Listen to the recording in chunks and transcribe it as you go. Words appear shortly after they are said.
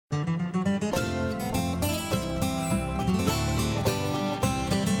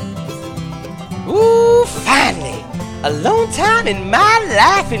Alone time in my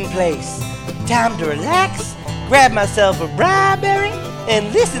laughing place. Time to relax, grab myself a Bri-Berry,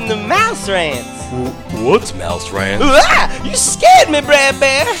 and listen to Mouse Rants. What's Mouse Rants? Ah, you scared me, Brad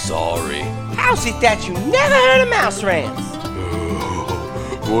Bear. Sorry. How's it that you never heard of Mouse Rants?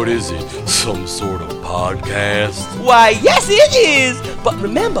 What is it? Some sort of podcast? Why, yes it is! But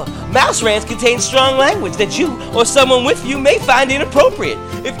remember, Mouse Rants contain strong language that you or someone with you may find inappropriate.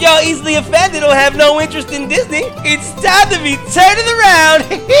 If y'all easily offended or have no interest in Disney, it's time to be turning around!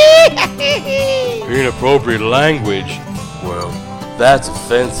 Inappropriate language? Well, that's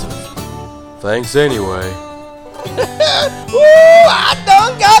offensive. Thanks anyway. Ooh, I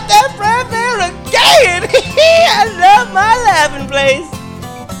done got that Brad Bear again! I love my laughing place!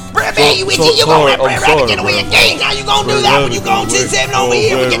 Brad Bear, you itchy, you gonna let Brad Rabbit get away again! Now you gonna do that when you gonna sit seven over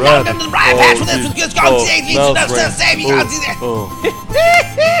here and get knocked into the right patch with this good gonna save you, you gonna see that.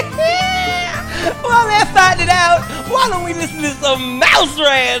 While they're finding out, why don't we listen to some Mouse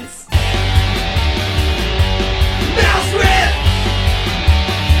Rants? Mouse Rant!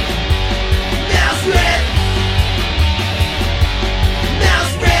 Mouse Rant!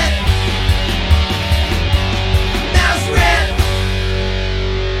 Mouse Rant! Mouse Rant!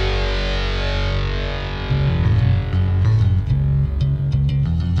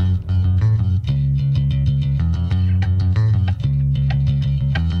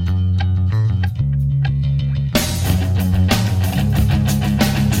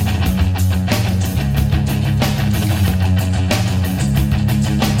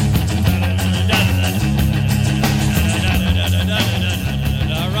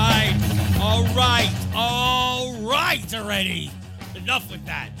 Already. Enough with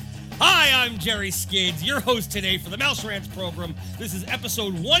that. Hi, I'm Jerry Skids, your host today for the Mouse Rants program. This is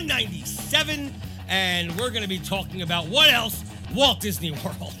episode 197, and we're going to be talking about what else? Walt Disney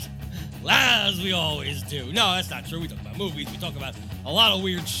World. As we always do. No, that's not true. We talk about movies. We talk about a lot of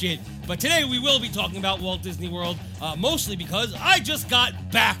weird shit. But today we will be talking about Walt Disney World, mostly because I just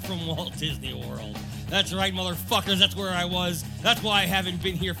got back from Walt Disney World. That's right, motherfuckers. That's where I was. That's why I haven't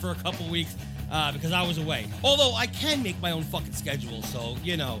been here for a couple weeks. Because I was away. Although I can make my own fucking schedule, so,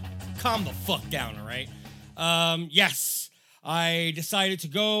 you know, calm the fuck down, all right? Yes, I decided to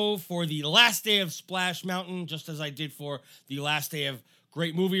go for the last day of Splash Mountain, just as I did for the last day of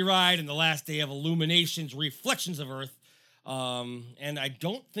Great Movie Ride and the last day of Illuminations, Reflections of Earth. And I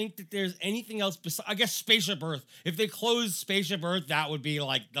don't think that there's anything else besides, I guess, Spaceship Earth. If they closed Spaceship Earth, that would be,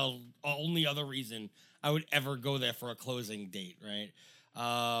 like, the only other reason I would ever go there for a closing date, right?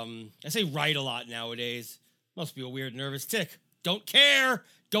 I say right a lot nowadays. Must be a weird nervous tick. Don't care.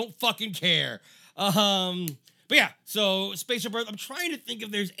 Don't fucking care. But yeah, so Spaceship Earth, I'm trying to think if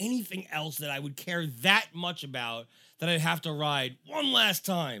there's anything else that I would care that much about that I'd have to ride one last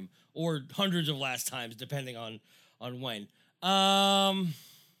time or hundreds of last times, depending on when. Let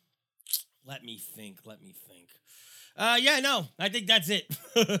me think. Yeah, no, I think that's it.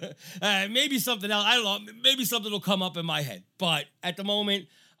 Maybe something else. I don't know. Maybe something will come up in my head. But at the moment,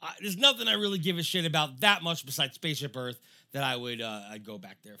 there's nothing I really give a shit about that much besides Spaceship Earth that I would I'd go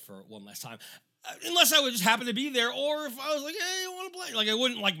back there for one last time. Unless I would just happen to be there, or if I was like, hey, you want to play? Like, I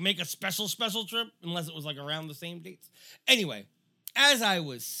wouldn't like make a special trip unless it was like around the same dates. Anyway, as I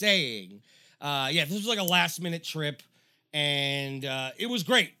was saying, yeah, this was like a last minute trip, and it was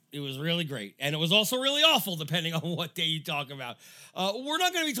great. It was really great. And it was also really awful, depending on what day you talk about. We're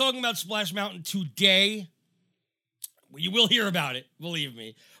not going to be talking about Splash Mountain today. You will hear about it, believe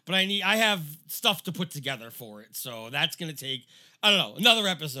me. But I have stuff to put together for it. So that's going to take, I don't know, another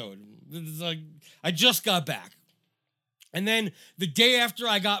episode. I just got back. And then the day after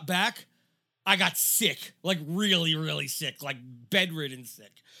I got back, I got sick. Like really, really sick. Like bedridden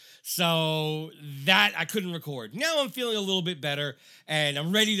sick. So that I couldn't record. Now I'm feeling a little bit better, and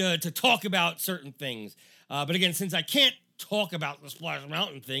I'm ready to talk about certain things. But again, since I can't talk about the Splash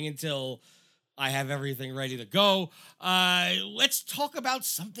Mountain thing until I have everything ready to go, let's talk about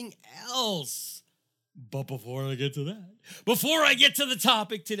something else. But before I get to the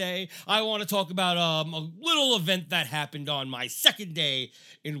topic today, I want to talk about a little event that happened on my second day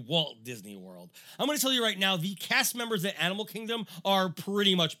in Walt Disney World. I'm going to tell you right now, the cast members at Animal Kingdom are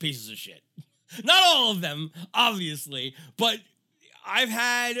pretty much pieces of shit. Not all of them, obviously, but I've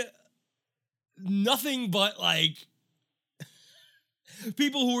had nothing but, like,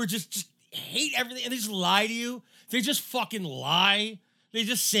 people who are just hate everything, and they just lie to you. They just fucking lie. They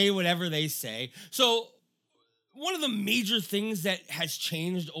just say whatever they say. So one of the major things that has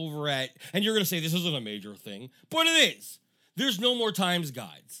changed over at, and you're going to say this isn't a major thing, but it is. There's no more times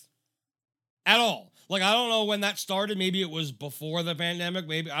guides at all. Like, I don't know when that started. Maybe it was before the pandemic.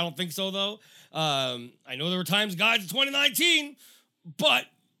 Maybe. I don't think so, though. I know there were Times Guides in 2019, but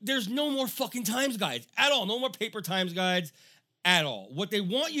there's no more fucking Times Guides at all. No more paper Times Guides at all. What they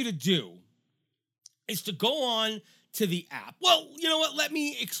want you to do is to go on to the app. Well, you know what? Let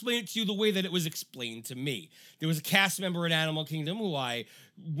me explain it to you the way that it was explained to me. There was a cast member in Animal Kingdom who I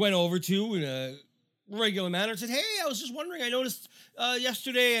went over to in a regular manner and said, hey, I was just wondering, I noticed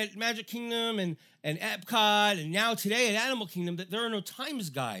yesterday at Magic Kingdom and Epcot and now today at Animal Kingdom that there are no Times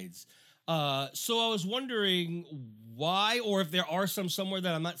Guides. So I was wondering why, or if there are some somewhere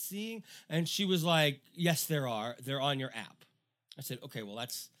that I'm not seeing. And she was like, yes, there are. They're on your app. I said, okay, well,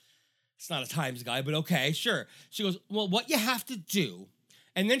 it's not a Times Guide, but okay, sure. She goes, well, what you have to do,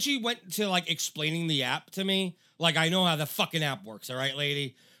 and then she went to like explaining the app to me. Like, I know how the fucking app works, all right,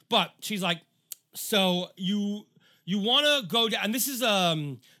 lady? But she's like, so you want to go down, and this is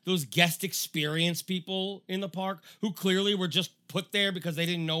those guest experience people in the park who clearly were just put there because they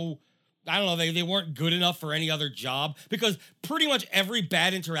didn't know, I don't know, they weren't good enough for any other job, because pretty much every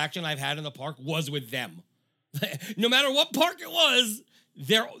bad interaction I've had in the park was with them. No matter what park it was,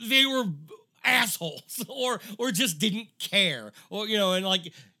 they were assholes or just didn't care. Or, you know, and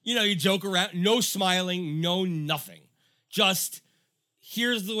like, you know, you joke around, no smiling, no nothing. Just,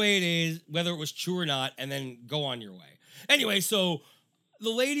 here's the way it is, whether it was true or not, and then go on your way. Anyway, so the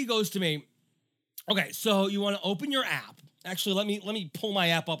lady goes to me, okay, so you want to open your app. Actually, let me pull my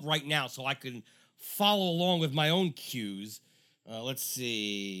app up right now so I can follow along with my own cues. Let's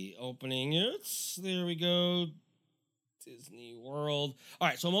see, opening it. There we go. Disney World. All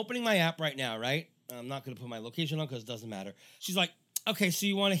right, so I'm opening my app right now, right? I'm not going to put my location on because it doesn't matter. She's like, okay, so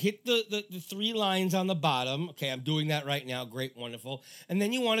you want to hit the 3 lines on the bottom. Okay, I'm doing that right now. Great, wonderful. And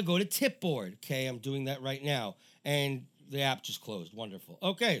then you want to go to Tipboard. Okay, I'm doing that right now. And the app just closed. Wonderful.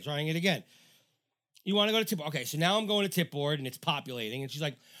 Okay, trying it again. You want to go to Tipboard. Okay, so now I'm going to Tipboard, and it's populating. And she's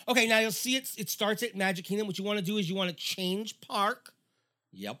like, okay, now you'll see it starts at Magic Kingdom. What you want to do is you want to change park.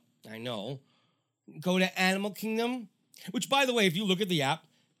 Yep, I know. Go to Animal Kingdom. Which, by the way, if you look at the app,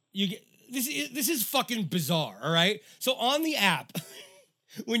 you get this is fucking bizarre, all right? So on the app,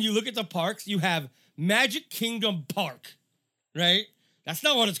 when you look at the parks, you have Magic Kingdom Park, right? That's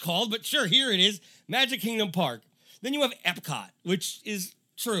not what it's called, but sure, here it is, Magic Kingdom Park. Then you have Epcot, which is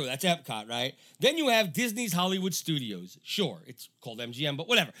true, that's Epcot, right? Then you have Disney's Hollywood Studios. Sure, it's called MGM, but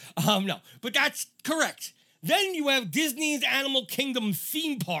whatever. No, but that's correct. Then you have Disney's Animal Kingdom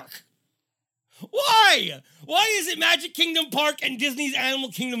Theme Park. Why? Why is it Magic Kingdom Park and Disney's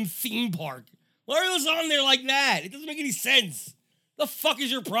Animal Kingdom Theme Park? Why are those on there like that? It doesn't make any sense. The fuck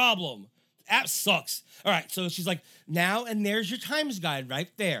is your problem? The app sucks. All right, so she's like, now, and there's your Times Guide right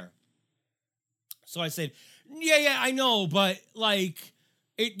there. So I said, yeah, I know, but, like,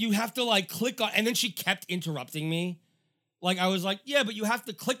 you have to, like, click on, and then she kept interrupting me. Like, I was like, yeah, but you have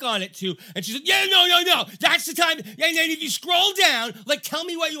to click on it too. And she's like, yeah, no, that's the time. And then if you scroll down, like, tell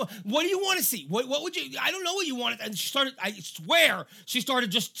me what do you want to see? What would you, I don't know what you wanted. And she started, I swear, she started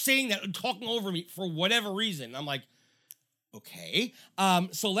just saying that and talking over me for whatever reason. I'm like, okay.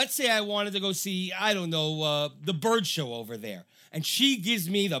 So let's say I wanted to go see, I don't know, the bird show over there. And she gives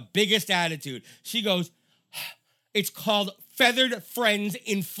me the biggest attitude. She goes, it's called Feathered Friends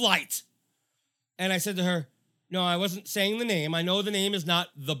in Flight. And I said to her, no, I wasn't saying the name. I know the name is not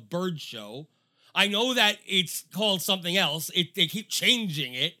The Bird Show. I know that it's called something else. They keep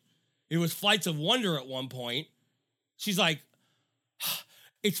changing it. It was Flights of Wonder at one point. She's like,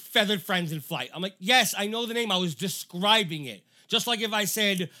 it's Feathered Friends in Flight. I'm like, yes, I know the name. I was describing it. Just like if I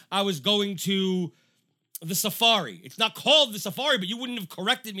said I was going to the Safari. It's not called the Safari, but you wouldn't have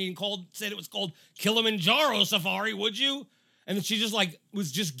corrected me and said it was called Kilimanjaro Safari, would you? And then she just like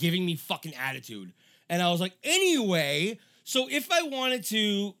was just giving me fucking attitude. And I was like, anyway, so if I wanted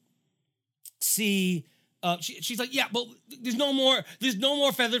to see, she's like, yeah, but there's no more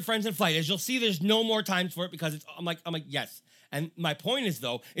Feathered Friends in Flight. As you'll see, there's no more times for it because I'm like, yes. And my point is,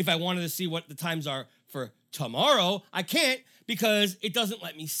 though, if I wanted to see what the times are for tomorrow, I can't because it doesn't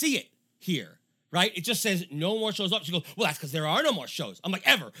let me see it here, right? It just says no more shows up. She goes, well, that's because there are no more shows. I'm like,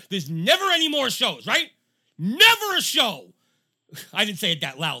 ever. There's never any more shows, right? Never a show. I didn't say it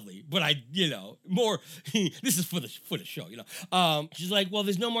that loudly, but more, this is for the show, She's like, well,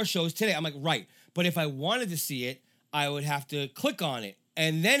 there's no more shows today. I'm like, right. But if I wanted to see it, I would have to click on it,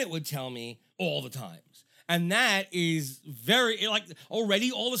 and then it would tell me all the times. And that is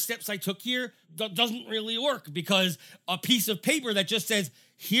already all the steps I took here doesn't really work because a piece of paper that just says,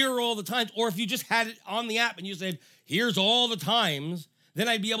 here are all the times, or if you just had it on the app and you said, here's all the times, then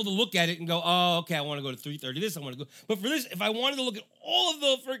I'd be able to look at it and go, oh, okay, I want to go to 3:30 this, I want to go. But for this, if I wanted to look at all of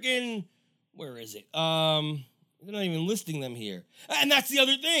the freaking Where is it? They're not even listing them here. And that's the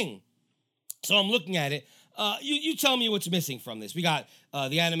other thing. So I'm looking at it. You tell me what's missing from this. We got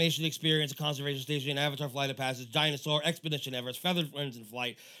the animation experience, a conservation station, Avatar Flight of Passage, Dinosaur, Expedition Everest, Feathered Friends in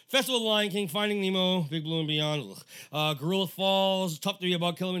Flight, Festival of the Lion King, Finding Nemo, Big Blue and Beyond, Gorilla Falls, Tough to Be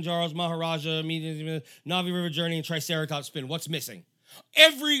About, Kilimanjaro's, Maharaja, Navi River Journey, and Triceratops Spin. What's missing?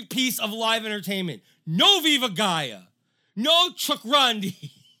 Every piece of live entertainment. No Viva Gaia. No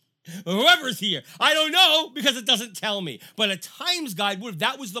Chakrandi. Whoever's here. I don't know because it doesn't tell me. But a Times Guide would.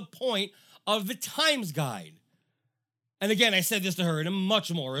 That was the point of the Times Guide. And again, I said this to her in a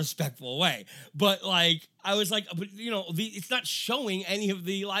much more respectful way. But like, I was like, but you know, it's not showing any of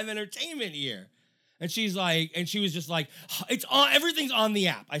the live entertainment here. And she's like, and she was just like, it's on, everything's on the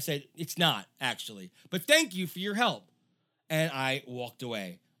app. I said, it's not actually, but thank you for your help. And I walked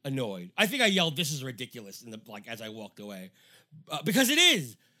away annoyed. I think I yelled, "This is ridiculous," as I walked away, because it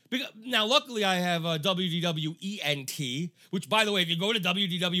is. Now, luckily, I have WDWENT, which, by the way, if you go to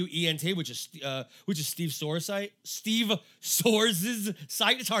WDWENT, which is Steve Soares' site,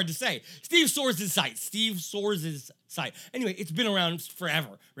 it's hard to say. Steve Soares' site. Anyway, it's been around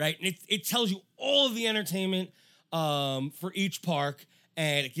forever, right? And it tells you all of the entertainment for each park,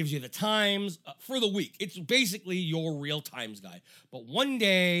 and it gives you the times for the week. It's basically your real Times Guide. But one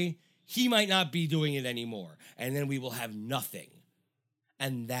day, he might not be doing it anymore, and then we will have nothing.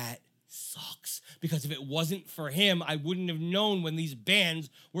 And that sucks. Because if it wasn't for him, I wouldn't have known when these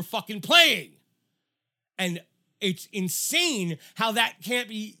bands were fucking playing. And it's insane how that can't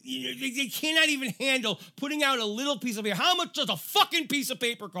be, they cannot even handle putting out a little piece of paper. How much does a fucking piece of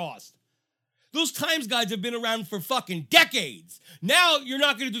paper cost? Those Times Guides have been around for fucking decades. Now you're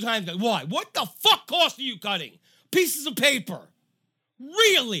not going to do Times Guides. Why? What the fuck cost are you cutting? Pieces of paper.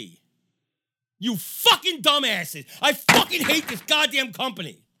 Really? You fucking dumbasses. I fucking hate this goddamn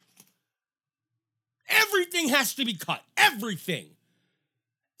company. Everything has to be cut. Everything.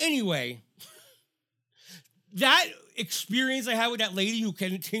 Anyway, that experience I had with that lady who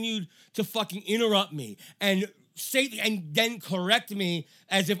continued to fucking interrupt me and then correct me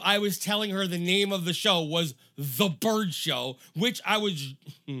as if I was telling her the name of the show was The Bird Show, which I was,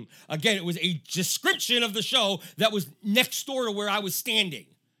 again, it was a description of the show that was next door to where I was standing.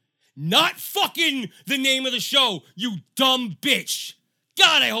 Not fucking the name of the show, you dumb bitch.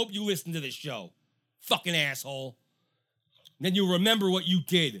 God, I hope you listen to this show. Fucking asshole. Then you remember what you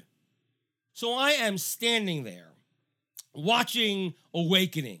did. So I am standing there watching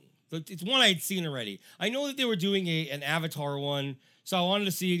Awakening. It's one I had seen already. I know that they were doing an Avatar one, so I wanted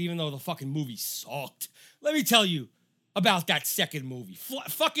to see it even though the fucking movie sucked. Let me tell you about that second movie.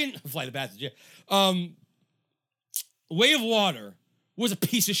 Flight of Passage, yeah. Way of Water was a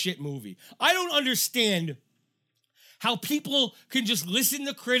piece of shit movie. I don't understand how people can just listen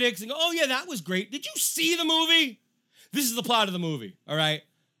to critics and go, "Oh yeah, that was great. Did you see the movie?" This is the plot of the movie, all right?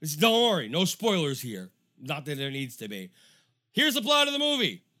 Don't worry, no spoilers here. Not that there needs to be. Here's the plot of the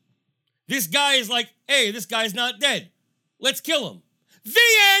movie. This guy is like, "Hey, this guy's not dead. Let's kill him." The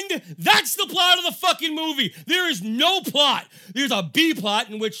end! That's the plot of the fucking movie. There is no plot. There's a B plot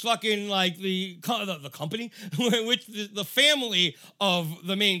in which fucking, like, the company, in which the family of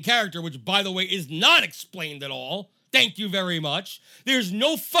the main character, which, by the way, is not explained at all. Thank you very much. There's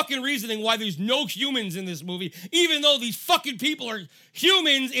no fucking reasoning why there's no humans in this movie, even though these fucking people are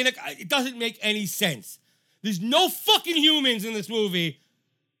humans it doesn't make any sense. There's no fucking humans in this movie.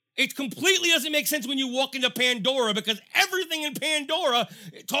 It completely doesn't make sense when you walk into Pandora because everything in Pandora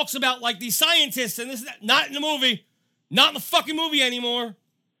talks about like these scientists and this and that. Not in the movie. Not in the fucking movie anymore.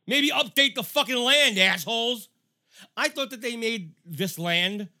 Maybe update the fucking land, assholes. I thought that they made this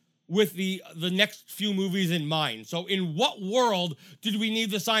land with the next few movies in mind. So in what world did we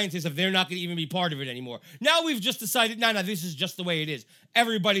need the scientists if they're not going to even be part of it anymore? Now we've just decided, no, this is just the way it is.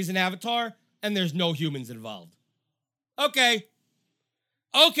 Everybody's an avatar and there's no humans involved. Okay,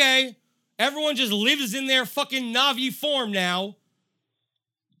 everyone just lives in their fucking Na'vi form now.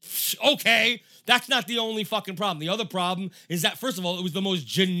 Okay, that's not the only fucking problem. The other problem is that, first of all, it was the most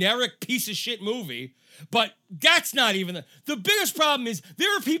generic piece of shit movie, but that's not even the biggest problem is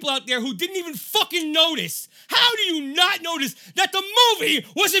there are people out there who didn't even fucking notice. How do you not notice that the movie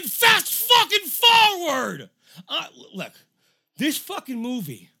was in fast fucking forward? Look, this fucking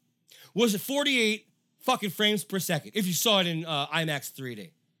movie was at 48 fucking frames per second if you saw it in IMAX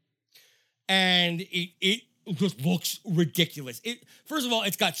 3D. And it just looks ridiculous. First of all,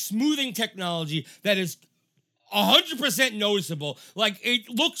 it's got smoothing technology that is 100% noticeable. Like, it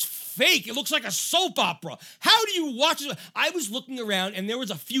looks fake. It looks like a soap opera. How do you watch it? I was looking around, and there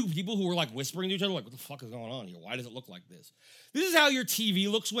was a few people who were, like, whispering to each other, like, what the fuck is going on here? Why does it look like this? This is how your TV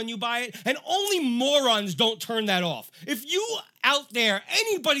looks when you buy it, and only morons don't turn that off. If you out there,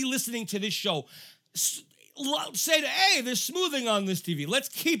 anybody listening to this show, said, hey, there's smoothing on this TV, let's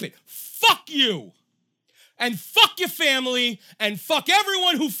keep it. Fuck you. And fuck your family, and fuck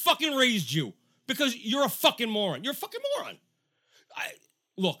everyone who fucking raised you. Because you're a fucking moron. You're a fucking moron.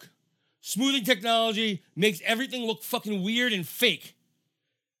 Look, smoothing technology makes everything look fucking weird and fake.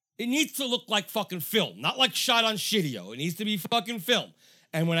 It needs to look like fucking film, not like shot on Shittio. It needs to be fucking film.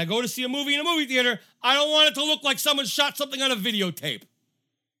 And when I go to see a movie in a movie theater, I don't want it to look like someone shot something on a videotape.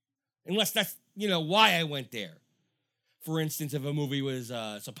 Unless that's, why I went there. For instance, if a movie was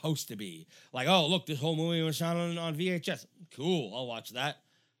supposed to be. Like, oh, look, this whole movie was shot on VHS. Cool, I'll watch that.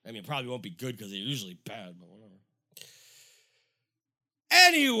 I mean, it probably won't be good because they're usually bad, but whatever.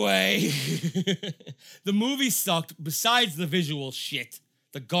 Anyway, the movie sucked besides the visual shit,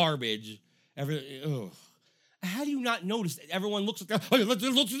 the garbage. How do you not notice that everyone looks like, they're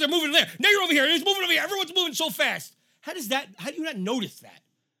moving there. Now you're over here. He's moving over here. Everyone's moving so fast. How do you not notice that?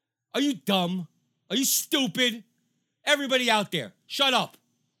 Are you dumb? Are you stupid? Everybody out there, shut up.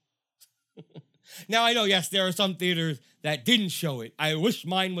 Now, I know, yes, there are some theaters that didn't show it. I wish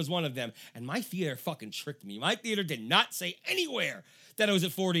mine was one of them. And my theater fucking tricked me. My theater did not say anywhere that it was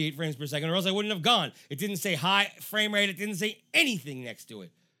at 48 frames per second, or else I wouldn't have gone. It didn't say high frame rate. It didn't say anything next to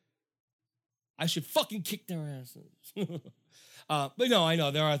it. I should fucking kick their asses. But no, I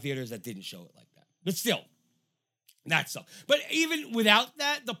know there are theaters that didn't show it like that. But still, that sucked. But even without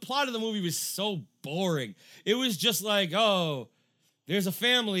that, the plot of the movie was so boring. It was just like, oh, there's a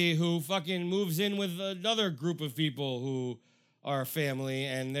family who fucking moves in with another group of people who are family,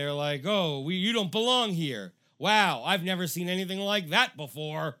 and they're like, oh, you don't belong here. Wow, I've never seen anything like that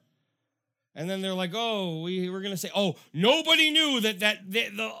before. And then they're like, oh, we're going to say, oh, nobody knew that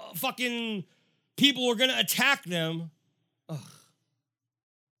the fucking people were going to attack them. Ugh.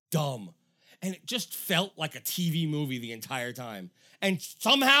 Dumb. And it just felt like a TV movie the entire time. And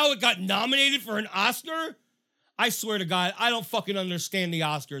somehow it got nominated for an Oscar? I swear to God, I don't fucking understand the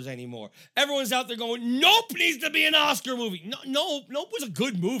Oscars anymore. Everyone's out there going, Nope needs to be an Oscar movie. Nope was a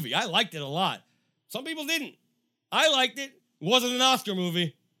good movie. I liked it a lot. Some people didn't. I liked it. It wasn't an Oscar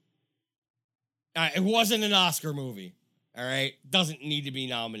movie. It wasn't an Oscar movie. All right? Doesn't need to be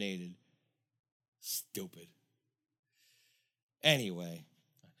nominated. Stupid. Anyway.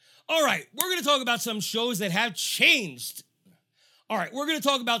 All right, we're going to talk about some shows that have changed. All right, we're going to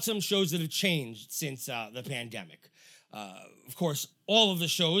talk about some shows that have changed since the pandemic. Of course, all of the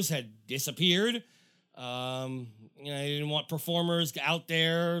shows had disappeared. They didn't want performers out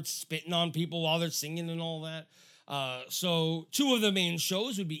there spitting on people while they're singing and all that. So two of the main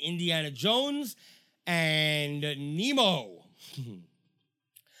shows would be Indiana Jones and Nemo. I'm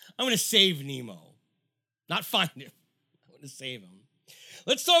going to save Nemo. Not find him. I'm going to save him.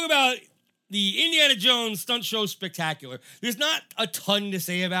 Let's talk about the Indiana Jones Stunt Show Spectacular. There's not a ton to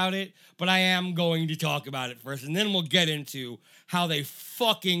say about it, but I am going to talk about it first, and then we'll get into how they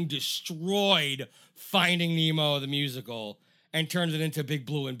fucking destroyed Finding Nemo, the musical, and turned it into Big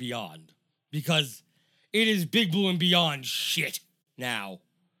Blue and Beyond. Because it is Big Blue and Beyond shit now.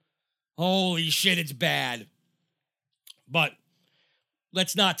 Holy shit, it's bad. But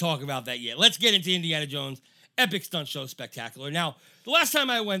let's not talk about that yet. Let's get into Indiana Jones Epic Stunt Show Spectacular. Now, the last time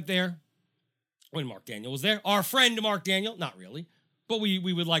I went there, when Mark Daniel was there, our friend Mark Daniel, not really, but we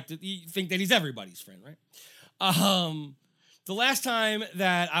would like to think that he's everybody's friend, right? The last time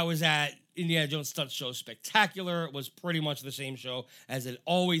that I was at Indiana Jones Stunt Show Spectacular was pretty much the same show as it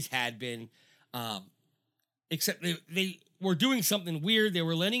always had been, except they were doing something weird. They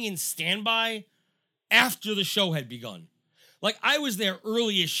were letting in standby after the show had begun. Like, I was there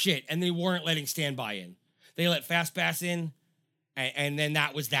early as shit, and they weren't letting standby in. They let Fast Pass in, and then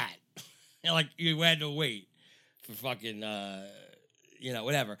that was that. Like, you had to wait for fucking,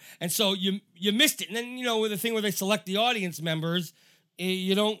 whatever. And so you missed it. And then, with the thing where they select the audience members,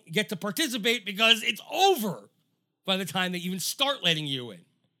 you don't get to participate because it's over by the time they even start letting you in.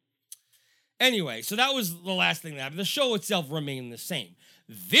 Anyway, so that was the last thing that happened. The show itself remained the same.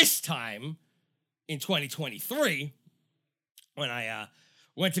 This time, in 2023, when I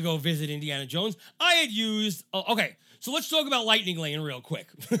went to go visit Indiana Jones, I had used... okay, so let's talk about Lightning Lane real quick.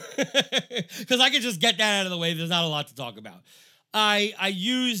 Because I can just get that out of the way. There's not a lot to talk about. I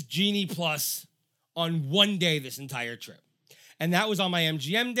used Genie Plus on one day this entire trip. And that was on my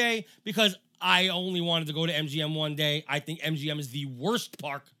MGM day because I only wanted to go to MGM one day. I think MGM is the worst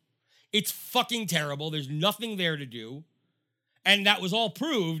park It's fucking terrible. There's nothing there to do. And that was all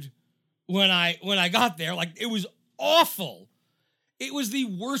proved when I got there. Like, it was awful. It was the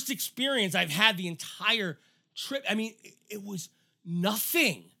worst experience I've had the entire trip. I mean, it was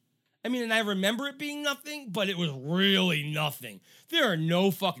nothing. I mean, and I remember it being nothing, but it was really nothing. There are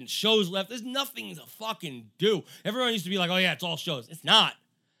no fucking shows left. There's nothing to fucking do. Everyone used to be like, oh yeah, it's all shows. It's not.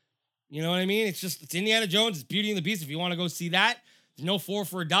 You know what I mean? It's Indiana Jones, it's Beauty and the Beast. If you want to go see that, there's no 4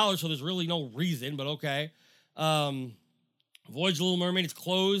 for $1, so there's really no reason, but okay. Voyage of the Little Mermaid is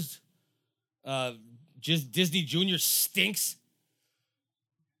closed. Just Disney Junior stinks.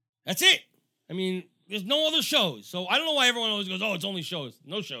 That's it. I mean, there's no other shows. So I don't know why everyone always goes, oh, it's only shows.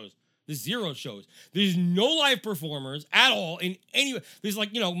 No shows. There's 0 shows. There's no live performers at all in any. There's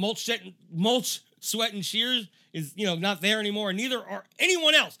like, Mulch, Sweat, and Shears is, not there anymore. And neither are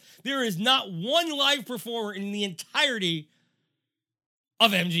anyone else. There is not one live performer in the entirety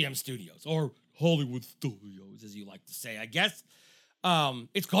of MGM Studios or Hollywood Studios, as you like to say, I guess.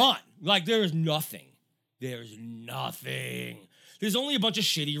 It's gone. Like, there is nothing. There's nothing. There's only a bunch of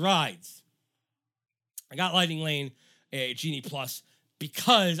shitty rides. I got Lightning Lane, Genie Plus,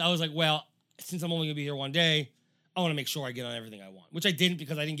 because I was like, well, since I'm only going to be here one day, I want to make sure I get on everything I want, which I didn't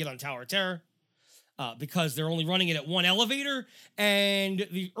because I didn't get on Tower of Terror, because they're only running it at one elevator, and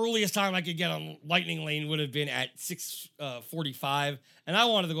the earliest time I could get on Lightning Lane would have been at 6:45, and I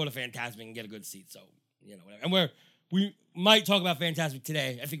wanted to go to Fantasmic and get a good seat, so, whatever. And we might talk about Fantasmic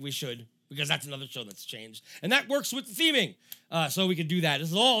today. I think we should, because that's another show that's changed, and that works with the theming, so we could do that.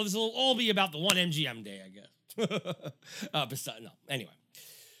 This will all be about the one MGM day, I guess.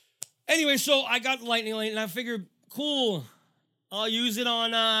 Anyway, so I got the Lightning Lane, and I figured, cool, I'll use it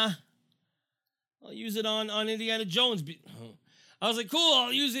on Indiana Jones. I was like, cool,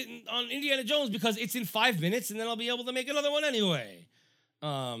 I'll use it on Indiana Jones because it's in 5 minutes, and then I'll be able to make another one anyway.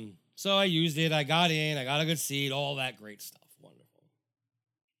 So I used it. I got in. I got a good seat. All that great stuff. Wonderful.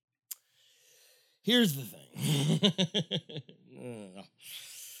 Here's the thing.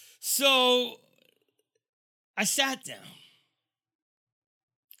 So I sat down,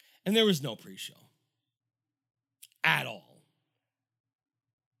 and there was no pre-show at all.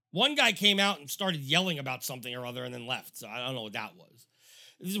 One guy came out and started yelling about something or other and then left, so I don't know what that was.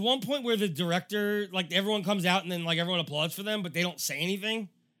 There's one point where the director, like, everyone comes out and then, like, everyone applauds for them, but they don't say anything.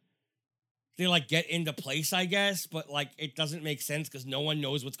 They, like, get into place, I guess, but, like, it doesn't make sense because no one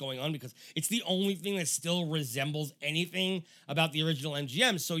knows what's going on because it's the only thing that still resembles anything about the original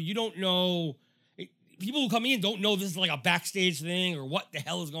MGM, so you don't know. People who come in don't know this is, like, a backstage thing or what the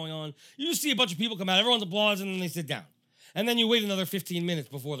hell is going on. You just see a bunch of people come out, everyone's applauds, and then they sit down. And then you wait another 15 minutes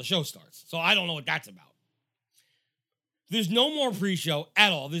before the show starts. So I don't know what that's about. There's no more pre-show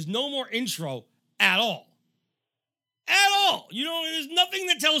at all. There's no more intro at all. At all. There's nothing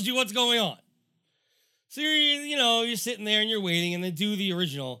that tells you what's going on. So you're sitting there and you're waiting and they do the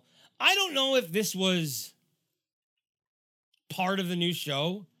original. I don't know if this was part of the new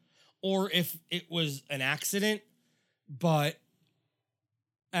show or if it was an accident, but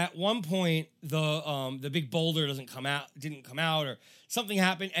at one point, the big boulder didn't come out, or something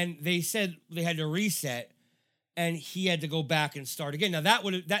happened, and they said they had to reset, and he had to go back and start again. Now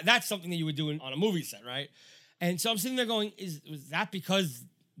that's something that you would do on a movie set, right? And so I'm sitting there going, was that because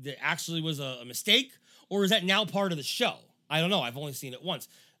there actually was a mistake, or is that now part of the show? I don't know. I've only seen it once.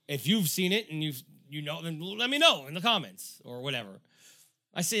 If you've seen it and you know, then let me know in the comments or whatever.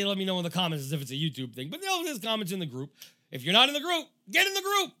 I say let me know in the comments as if it's a YouTube thing, but there's comments in the group. If you're not in the group, get in the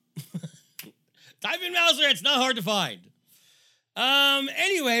group. Type in Mouser, it's not hard to find.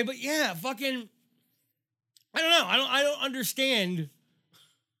 Anyway, but yeah, fucking, I don't know. I don't understand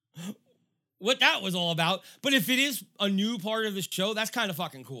what that was all about. But if it is a new part of the show, that's kind of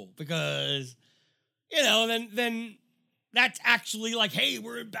fucking cool because, then that's actually like, hey,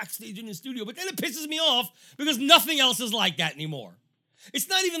 we're backstage in the studio. But then it pisses me off because nothing else is like that anymore. It's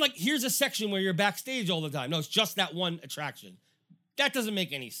not even like, here's a section where you're backstage all the time. No, it's just that one attraction. That doesn't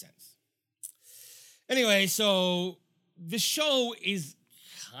make any sense. Anyway, so the show is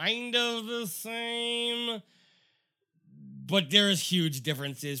kind of the same, but there's huge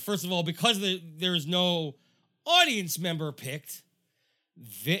differences. First of all, because there's no audience member picked,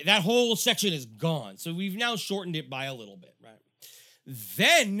 that whole section is gone. So we've now shortened it by a little bit, right?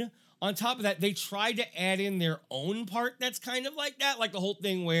 Then, on top of that, they tried to add in their own part that's kind of like that. Like the whole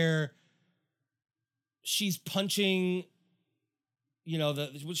thing where she's punching,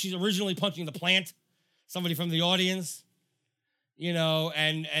 she's originally punching the plant, somebody from the audience,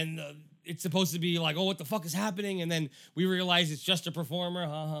 and it's supposed to be like, oh, what the fuck is happening? And then we realize it's just a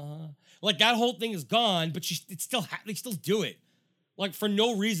performer. Like that whole thing is gone, but they still do it. like for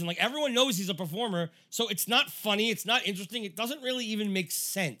no reason. Like everyone knows he's a performer, so it's not funny, it's not interesting, it doesn't really even make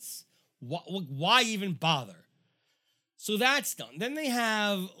sense. Why even bother? So that's done. Then they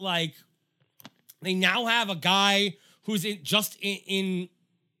have like, they now have a guy who's in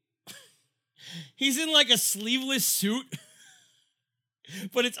he's in like a sleeveless suit,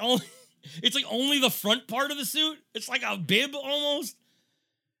 but it's like only the front part of the suit. It's like a bib almost.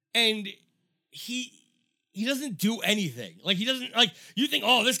 And he doesn't do anything. Like he doesn't, like, you think,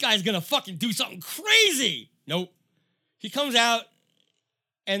 oh, this guy's gonna fucking do something crazy. Nope. He comes out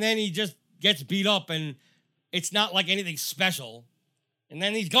and then he just gets beat up and it's not like anything special. And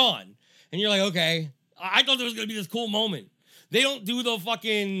then he's gone. And you're like, okay, I thought there was gonna be this cool moment. They don't do the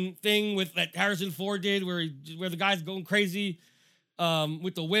fucking thing with that Harrison Ford did where the guy's going crazy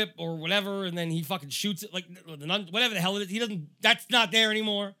with the whip or whatever, and then he fucking shoots it like whatever the hell it is. He doesn't. That's not there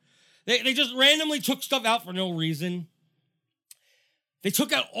anymore. They just randomly took stuff out for no reason. They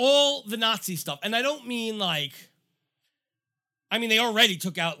took out all the Nazi stuff, and I don't mean like. I mean, they already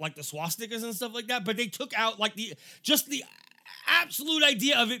took out like the swastikas and stuff like that, but they took out like the absolute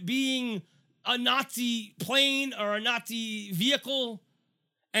idea of it being a Nazi plane or a Nazi vehicle,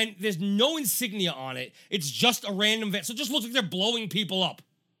 and there's no insignia on it. It's just a random van. So it just looks like they're blowing people up.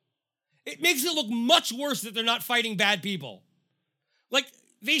 It makes it look much worse that they're not fighting bad people. Like,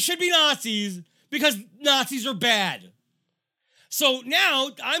 they should be Nazis because Nazis are bad. So now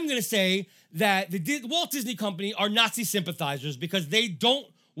I'm going to say that the Walt Disney Company are Nazi sympathizers because they don't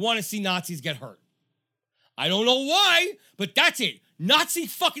want to see Nazis get hurt. I don't know why, but that's it. Nazi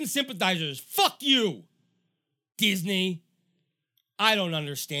fucking sympathizers. Fuck you, Disney. I don't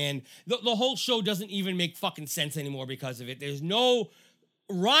understand. The whole show doesn't even make fucking sense anymore because of it. There's no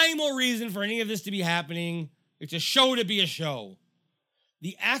rhyme or reason for any of this to be happening. It's a show to be a show.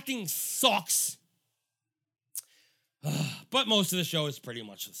 The acting sucks. But most of the show is pretty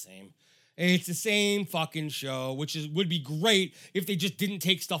much the same. It's the same fucking show, which would be great if they just didn't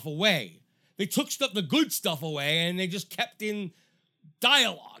take stuff away. They took the good stuff away, and they just kept in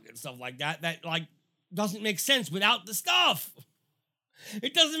dialogue and stuff like that like doesn't make sense without the stuff.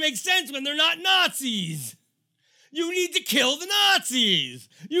 It doesn't make sense when they're not Nazis. You need to kill the Nazis.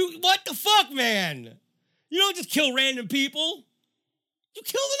 What the fuck, man? You don't just kill random people. You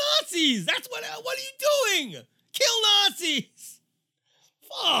kill the Nazis. That's what are you doing? Kill Nazis.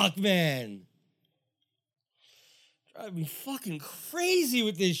 Fuck, man. Drive me fucking crazy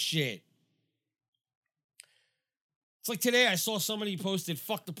with this shit. It's like today I saw somebody posted,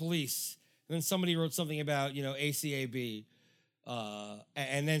 fuck the police. And then somebody wrote something about, ACAB.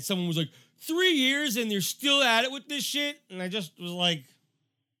 And then someone was like, 3 years and they're still at it with this shit? And I just was like,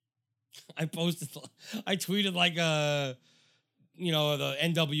 I tweeted like, the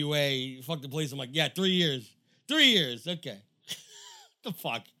NWA, fuck the police. I'm like, yeah, 3 years. 3 years, okay. The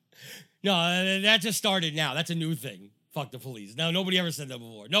fuck? No, that just started now. That's a new thing. Fuck the police. Now, nobody ever said that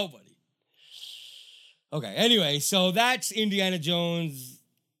before. Nobody. Okay, anyway, so that's Indiana Jones.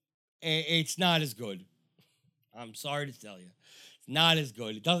 It's not as good. I'm sorry to tell you. It's not as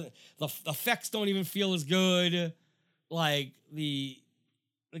good. It doesn't, the effects don't even feel as good. Like, the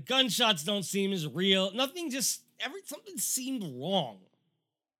gunshots don't seem as real. Something seemed wrong.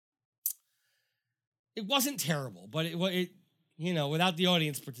 It wasn't terrible, but it without the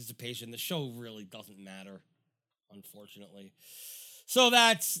audience participation, the show really doesn't matter, unfortunately. So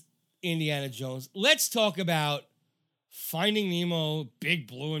that's Indiana Jones. Let's talk about Finding Nemo, Big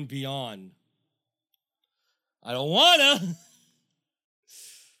Blue and Beyond. I don't wanna,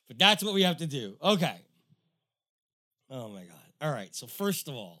 but that's what we have to do. Okay. Oh my God. All right. So first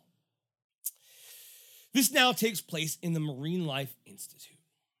of all, this now takes place in the Marine Life Institute.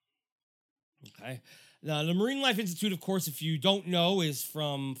 Okay. Now, the Marine Life Institute, of course, if you don't know, is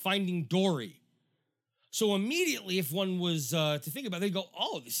from Finding Dory. So immediately, if one was to think about it, they'd go,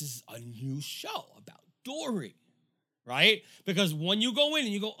 oh, this is a new show about Dory, right? Because when you go in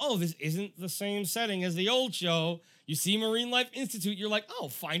and you go, oh, this isn't the same setting as the old show, you see Marine Life Institute, you're like, oh,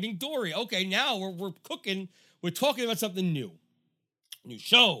 Finding Dory. Okay, now we're cooking. We're talking about something new. New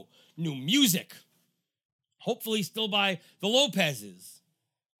show, new music. Hopefully still by the Lopez's.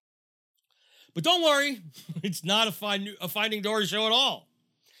 But don't worry, it's not a Finding Dory show at all.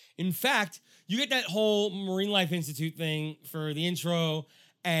 In fact, you get that whole Marine Life Institute thing for the intro,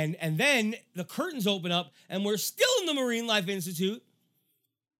 and then the curtains open up, and we're still in the Marine Life Institute.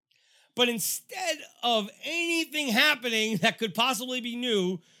 But instead of anything happening that could possibly be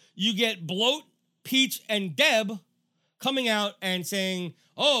new, you get Bloat, Peach, and Deb coming out and saying,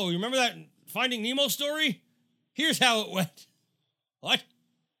 oh, you remember that Finding Nemo story? Here's how it went. What?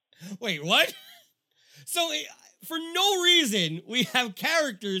 Wait, what? So for no reason, we have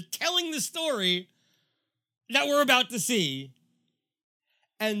characters telling the story that we're about to see.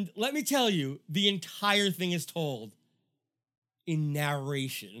 And let me tell you, the entire thing is told in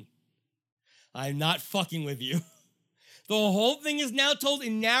narration. I'm not fucking with you. The whole thing is now told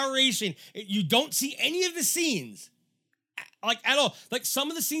in narration. You don't see any of the scenes. Like, at all. Like, some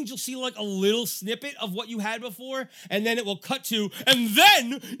of the scenes you'll see like a little snippet of what you had before, and then it will cut to, and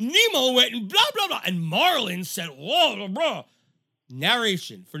then Nemo went and blah, blah, blah, and Marlin said, whoa, blah, blah.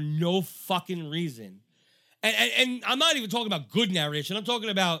 Narration for no fucking reason. And I'm not even talking about good narration. I'm talking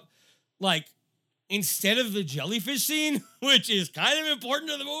about, like, instead of the jellyfish scene, which is kind of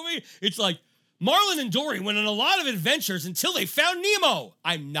important to the movie, it's like, Marlin and Dory went on a lot of adventures until they found Nemo.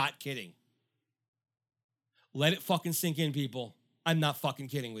 I'm not kidding. Let it fucking sink in, people. I'm not fucking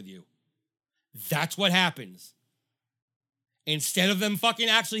kidding with you. That's what happens. Instead of them fucking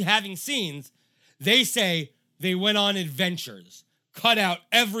actually having scenes, they say they went on adventures. Cut out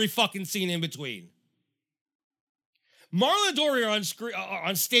every fucking scene in between. Marlin and Dory are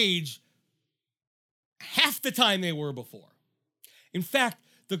on stage half the time they were before. In fact,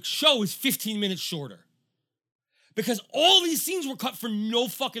 the show is 15 minutes shorter. Because all these scenes were cut for no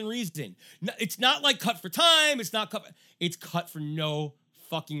fucking reason. It's not like cut for time. It's cut for no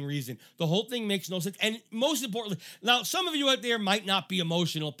fucking reason. The whole thing makes no sense. And most importantly, now some of you out there might not be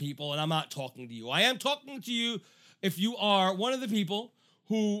emotional people, and I'm not talking to you. I am talking to you if you are one of the people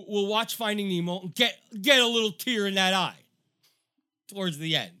who will watch Finding Nemo and get a little tear in that eye towards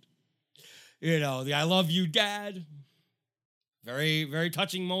the end. You know, the I love you, Dad. Very, very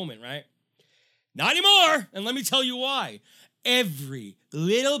touching moment, right? Not anymore, and let me tell you why. Every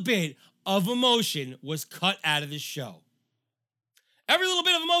little bit of emotion was cut out of this show. Every little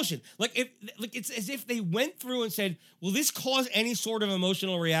bit of emotion. It's as if they went through and said, will this cause any sort of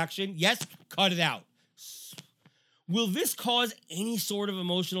emotional reaction? Yes, cut it out. Will this cause any sort of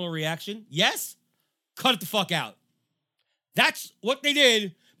emotional reaction? Yes, cut it the fuck out. That's what they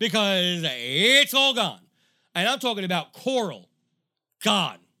did because it's all gone. And I'm talking about Coral.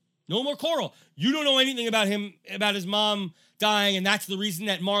 Gone. No more Coral. You don't know anything about him, about his mom dying, and that's the reason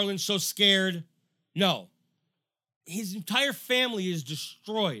that Marlin's so scared. No. His entire family is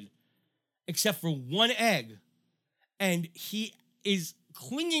destroyed, except for one egg. And he is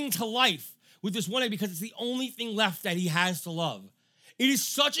clinging to life with this one egg because it's the only thing left that he has to love. It is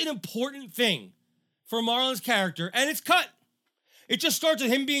such an important thing for Marlin's character, and it's cut. It just starts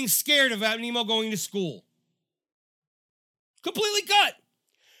with him being scared about Nemo going to school. Completely cut.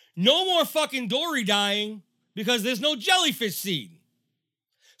 No more fucking Dory dying because there's no jellyfish scene.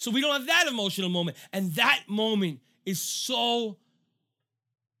 So we don't have that emotional moment. And that moment is so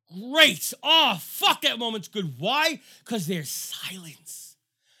great. Oh, fuck, that moment's good. Why? Because there's silence.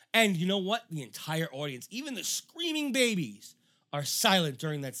 And you know what? The entire audience, even the screaming babies, are silent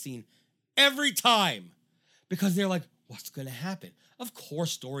during that scene every time. Because they're like, what's going to happen? Of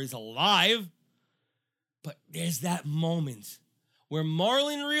course, Dory's alive. But there's that moment where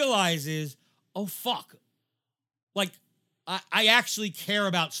Marlin realizes, oh, fuck. Like, I actually care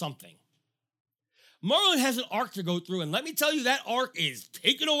about something. Marlin has an arc to go through, and let me tell you, that arc is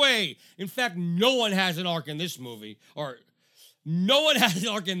taken away. In fact, no one has an arc in this movie, or no one has an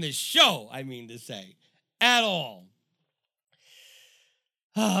arc in this show, I mean to say, at all.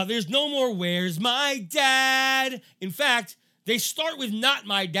 There's no more, where's my dad? In fact, they start with not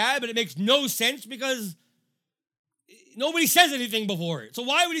my dad, but it makes no sense because nobody says anything before it. So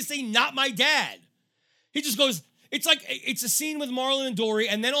why would he say not my dad? He just goes, it's like, it's a scene with Marlin and Dory,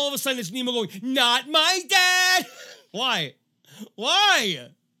 and then all of a sudden it's Nemo going, not my dad. Why? Why?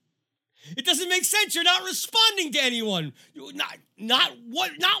 It doesn't make sense. You're not responding to anyone. Not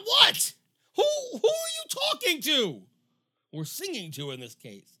what? Who are you talking to? Or singing to in this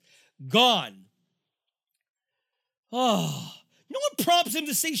case. Gone. Oh, no one prompts him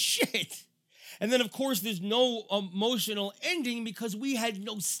to say shit. And then, of course, there's no emotional ending because we had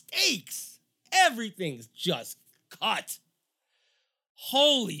no stakes. Everything's just cut.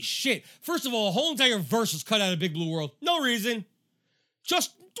 Holy shit. First of all, a whole entire verse is cut out of Big Blue World. No reason.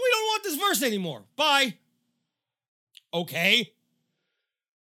 Just, we don't want this verse anymore. Bye. Okay.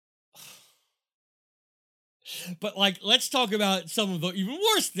 But, like, let's talk about some of the even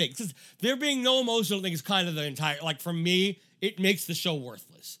worse things. Because there being no emotional thing is kind of the entire, like, for me, it makes the show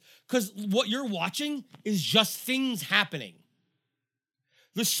worthless. Because what you're watching is just things happening.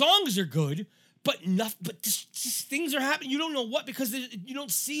 The songs are good, but just things are happening. You don't know what because you don't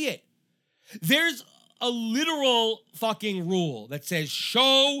see it. There's a literal fucking rule that says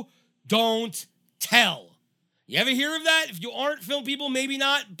show, don't tell. You ever hear of that? If you aren't film people, maybe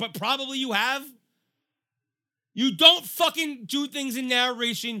not, but probably you have. You don't fucking do things in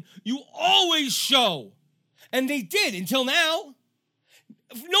narration. You always show. And they did until now.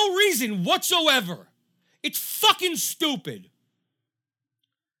 For no reason whatsoever. It's fucking stupid.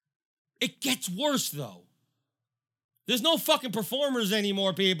 It gets worse, though. There's no fucking performers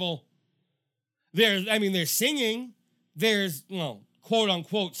anymore, people. There's singing. There's, quote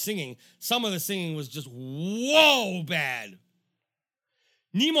unquote singing. Some of the singing was just whoa bad.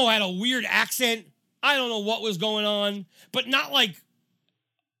 Nemo had a weird accent. I don't know what was going on, but not like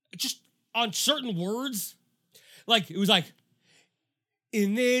just on certain words. Like, it was like,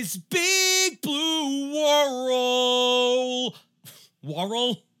 in this big blue world.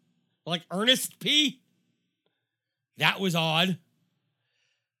 World? Like Ernest P? That was odd.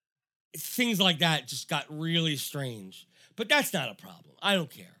 Things like that just got really strange. But that's not a problem. I don't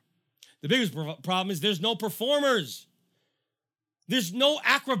care. The biggest problem is there's no performers. There's no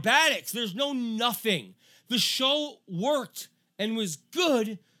acrobatics. There's no nothing. The show worked and was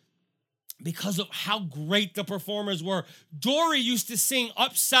good because of how great the performers were. Dory used to sing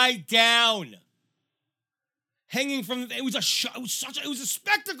upside down. Hanging from it was a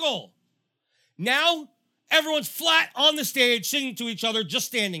spectacle. Now everyone's flat on the stage singing to each other, just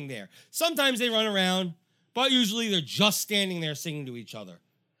standing there. Sometimes they run around, but usually they're just standing there singing to each other.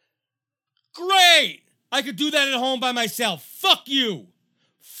 Great! I could do that at home by myself. Fuck you.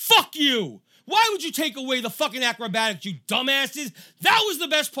 Fuck you. Why would you take away the fucking acrobatics, you dumbasses? That was the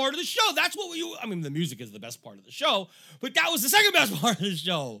best part of the show. That's what the music is the best part of the show, but that was the second best part of the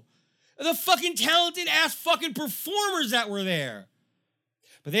show. The fucking talented ass fucking performers that were there.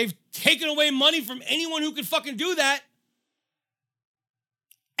 But they've taken away money from anyone who could fucking do that.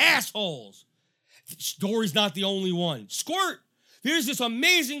 Assholes. Dory's not the only one. Squirt. There's this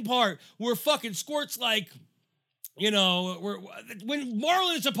amazing part where fucking Squirt's like, when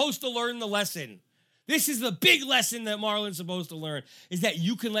Marlin is supposed to learn the lesson. This is the big lesson that Marlin's supposed to learn, is that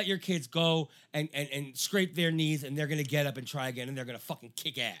you can let your kids go and scrape their knees and they're going to get up and try again and they're going to fucking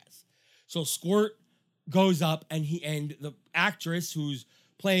kick ass. So Squirt goes up and the actress who's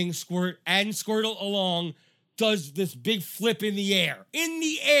playing Squirt and Squirtle along does this big flip in the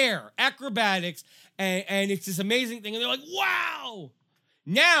air, acrobatics, and it's this amazing thing. And they're like, wow!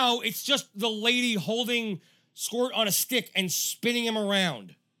 Now it's just the lady holding Squirt on a stick and spinning him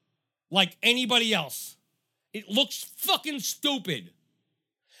around like anybody else. It looks fucking stupid.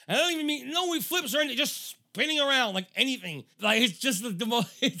 I don't even mean, no, he flips her and just spinning around like anything. Like, it's just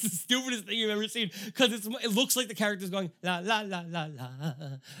it's the stupidest thing you've ever seen, because it looks like the character's going la la la la la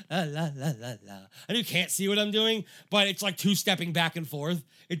la la la la la. And you can't see what I'm doing, but it's like two-stepping back and forth.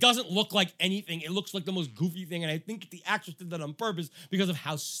 It doesn't look like anything. It looks like the most goofy thing, and I think the actress did that on purpose because of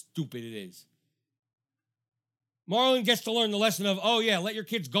how stupid it is. Marlin gets to learn the lesson of, oh yeah, let your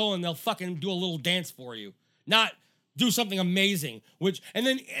kids go and they'll fucking do a little dance for you. Not do something amazing, and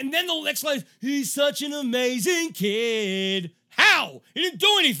then the next line is, he's such an amazing kid. How? He didn't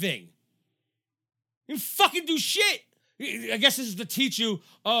do anything. He didn't fucking do shit. I guess this is to teach you,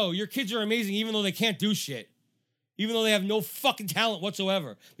 oh, your kids are amazing even though they can't do shit. Even though they have no fucking talent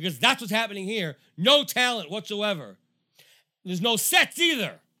whatsoever. Because that's what's happening here. No talent whatsoever. There's no sets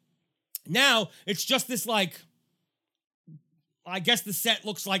either. Now, it's just this I guess the set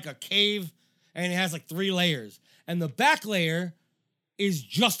looks like a cave and it has like 3 layers. And the back layer is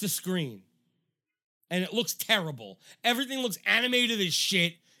just a screen. And it looks terrible. Everything looks animated as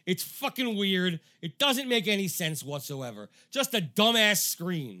shit. It's fucking weird. It doesn't make any sense whatsoever. Just a dumbass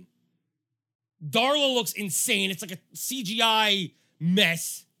screen. Darla looks insane. It's like a CGI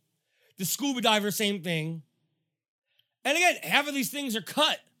mess. The scuba diver, same thing. And again, half of these things are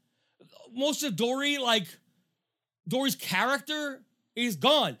cut. Most of Dory's character is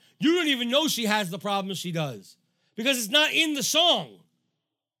gone. You don't even know she has the problems she does. Because it's not in the song.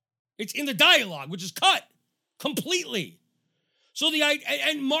 It's in the dialogue, which is cut completely. So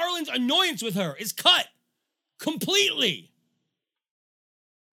and Marlin's annoyance with her is cut completely.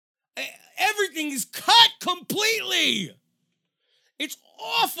 Everything is cut completely. It's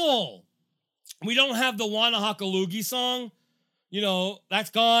awful. We don't have the Wanna Hockaloogie song. That's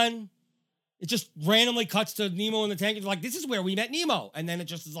gone. It just randomly cuts to Nemo in the tank. It's like, this is where we met Nemo. And then it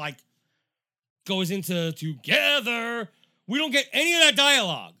just is like, goes into together. We don't get any of that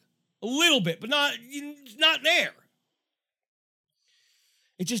dialogue. A little bit, but not there.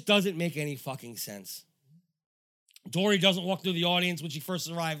 It just doesn't make any fucking sense. Dory doesn't walk through the audience when she first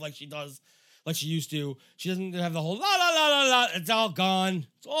arrived like she used to. She doesn't have the whole la la la la la. It's all gone.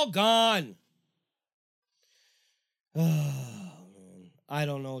 It's all gone. Oh, man. I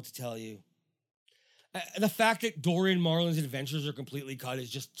don't know what to tell you. The fact that Dory and Marlin's adventures are completely cut is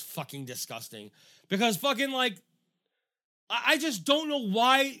just fucking disgusting. Because fucking, like, I just don't know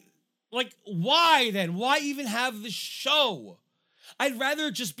why. Like, why then? Why even have the show? I'd rather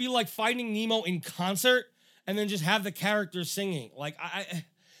it just be like Finding Nemo in concert and then just have the characters singing. Like,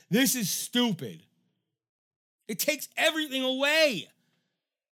 this is stupid. It takes everything away.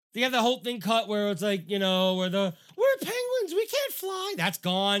 They have the whole thing cut where it's like, you know, we're penguins, we can't fly. That's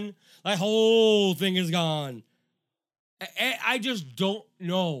gone. That whole thing is gone. I just don't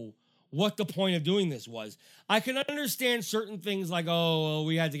know what the point of doing this was. I can understand certain things like, oh, well,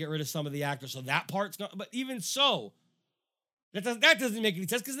 we had to get rid of some of the actors, so that part's gone. But even so, that doesn't make any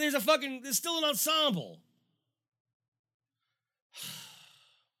sense because there's still an ensemble.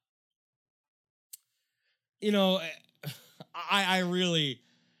 You know, I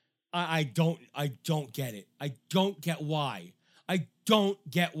don't get it. I don't get why. I don't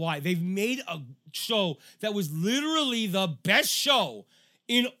get why. They've made a show that was literally the best show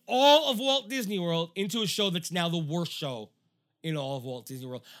in all of Walt Disney World into a show that's now the worst show in all of Walt Disney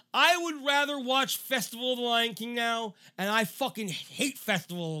World. I would rather watch Festival of the Lion King now, and I fucking hate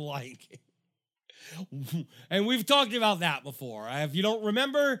Festival of the Lion King. And we've talked about that before. If you don't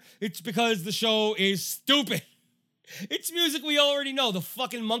remember, it's because the show is stupid. It's music we already know. The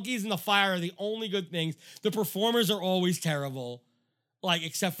fucking monkeys and the fire are the only good things. The performers are always terrible. Like,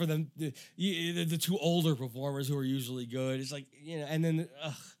 except for the two older performers who are usually good. It's like, you know, and then,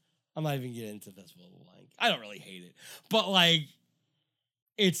 I'm not even getting into Festival of the Lion King. I don't really hate it. But, like,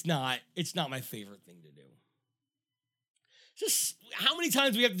 it's not my favorite thing to do. Just, how many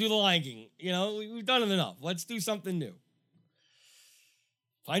times do we have to do the Lion King? You know, we've done it enough. Let's do something new.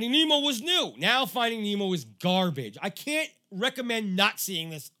 Finding Nemo was new. Now Finding Nemo is garbage. I can't recommend not seeing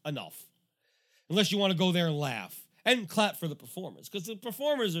this enough. Unless you want to go there and laugh. And clap for the performers. Because the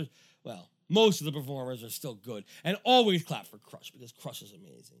performers are, well, most of the performers are still good. And always clap for Crush, because Crush is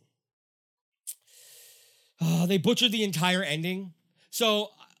amazing. They butchered the entire ending. So,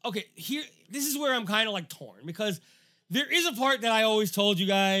 okay, this is where I'm kind of like torn. Because there is a part that I always told you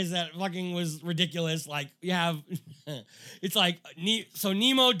guys that fucking was ridiculous. Like, you have, it's like, so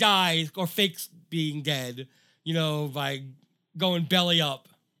Nemo dies, or fakes being dead, you know, by going belly up,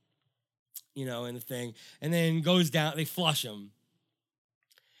 you know, in the thing. And then goes down, they flush him.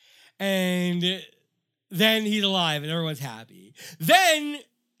 And then he's alive and everyone's happy. Then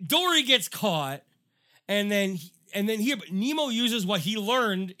Dory gets caught. And then Nemo uses what he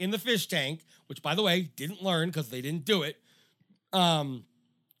learned in the fish tank, which, by the way, didn't learn because they didn't do it, and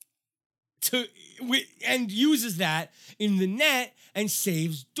uses that in the net and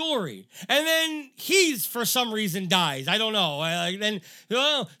saves Dory. And then he's, for some reason, dies. I don't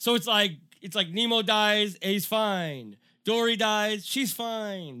know. So it's like Nemo dies, he's fine. Dory dies, she's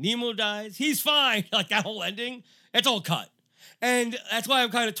fine. Nemo dies, he's fine. Like, that whole ending, it's all cut. And that's why I'm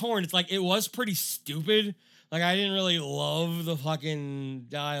kind of torn. It's like, it was pretty stupid. Like, I didn't really love the fucking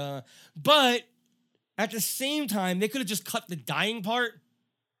dialogue. But at the same time, they could have just cut the dying part.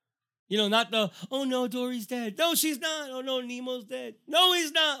 You know, not the, oh no, Dory's dead. No, she's not. Oh no, Nemo's dead. No,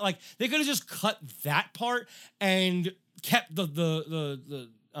 he's not. Like, they could have just cut that part and kept the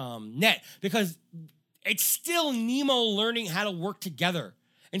net. Because it's still Nemo learning how to work together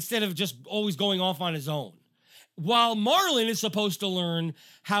instead of just always going off on his own. While Marlin is supposed to learn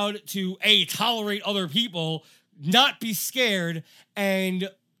how to tolerate other people, not be scared, and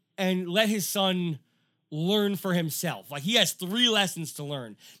let his son learn for himself. Like, he has 3 lessons to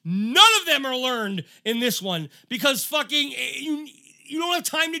learn. None of them are learned in this one because fucking you don't have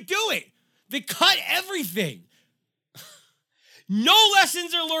time to do it. They cut everything. No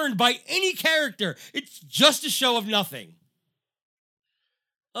lessons are learned by any character. It's just a show of nothing.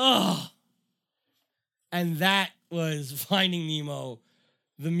 Ugh. And that was Finding Nemo,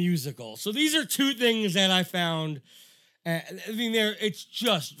 the musical. So these are 2 things that I found. I mean, it's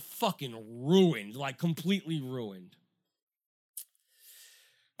just fucking ruined, like completely ruined.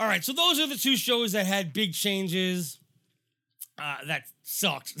 All right, so those are the 2 shows that had big changes. That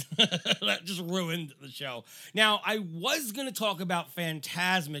sucked. That just ruined the show. Now, I was going to talk about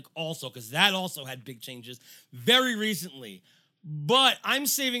Fantasmic also, because that also had big changes very recently. But I'm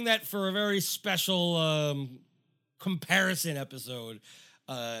saving that for a very special comparison episode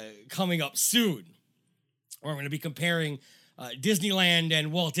coming up soon. Where I'm going to be comparing Disneyland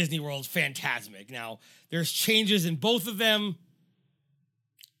and Walt Disney World's Fantasmic. Now, there's changes in both of them.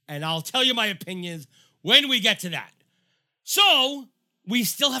 And I'll tell you my opinions when we get to that. So, we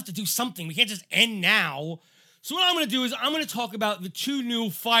still have to do something. We can't just end now. So what I'm going to do is I'm going to talk about the 2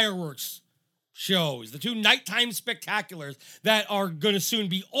 new fireworks shows, the 2 nighttime spectaculars that are going to soon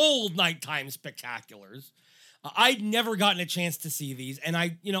be old nighttime spectaculars. I'd never gotten a chance to see these, and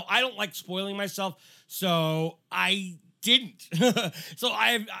I don't like spoiling myself, so I didn't. So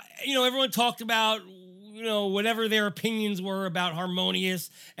everyone talked about, whatever their opinions were about Harmonious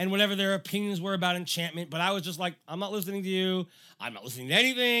and whatever their opinions were about Enchantment, but I was just like, I'm not listening to you. I'm not listening to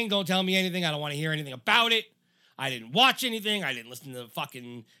anything. Don't tell me anything. I don't want to hear anything about it. I didn't watch anything. I didn't listen to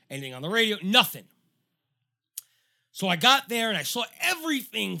fucking anything on the radio. Nothing. So I got there and I saw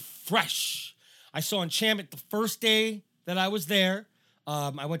everything fresh. I saw Enchantment the first day that I was there.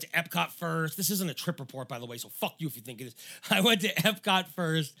 I went to Epcot first. This isn't a trip report, by the way, so fuck you if you think it is. I went to Epcot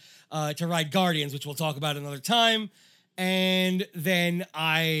first to ride Guardians, which we'll talk about another time. And then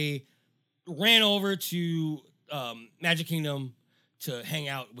I ran over to Magic Kingdom to hang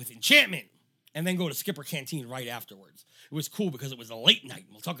out with Enchantment and then go to Skipper Canteen right afterwards. It was cool because it was a late night.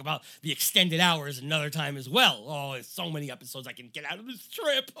 We'll talk about the extended hours another time as well. Oh, there's so many episodes I can get out of this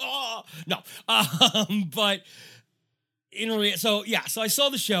trip. Oh, no. But so I saw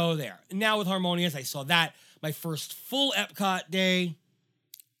the show there. Now with Harmonious, I saw that, my first full Epcot day.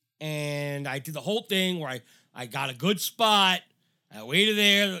 And I did the whole thing where I got a good spot. I waited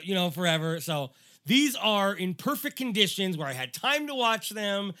there, forever. So these are in perfect conditions where I had time to watch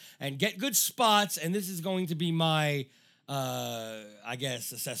them and get good spots. And this is going to be my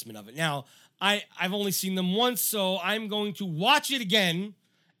assessment of it. Now, I've only seen them once, so I'm going to watch it again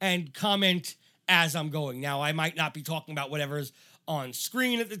and comment as I'm going. Now, I might not be talking about whatever's on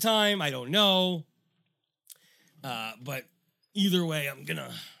screen at the time. I don't know. But either way, I'm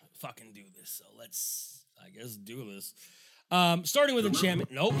gonna fucking do this. So let's, do this. Starting with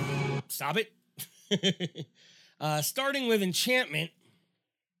Enchantment. Nope. Stop it. Starting with Enchantment.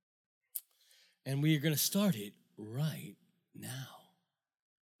 And we are gonna start it right now.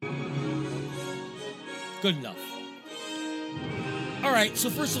 Good enough. All right, so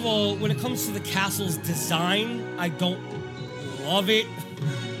first of all, when it comes to the castle's design, I don't love it.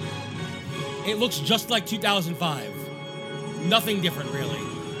 It looks just like 2005. Nothing different, really.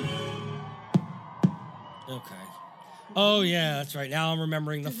 Okay. Oh, yeah, that's right. Now I'm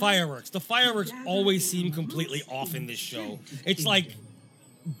remembering the fireworks. The fireworks always seem completely off in this show. It's like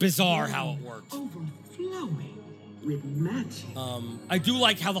bizarre how it worked. With magic. I do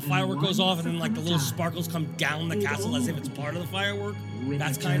like how the firework goes off and then like the little sparkles come down the castle as if it's part of the firework.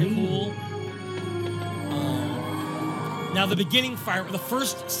 That's kind of cool. Now the beginning the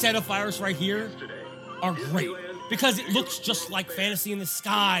first set of fireworks right here are great because it looks just like Fantasy in the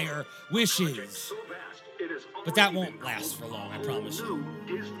Sky or Wishes. But that won't last for long, I promise you.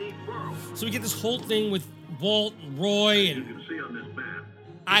 So we get this whole thing with Walt and Roy and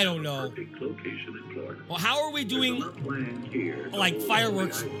I don't know. Well, how are we doing like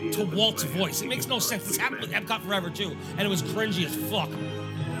fireworks to Walt's voice? It makes no sense. This happened with Epcot Forever too, and it was cringy as fuck.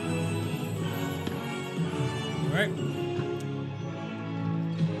 All right.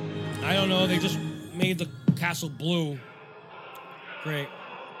 I don't know. They just made the castle blue. Great.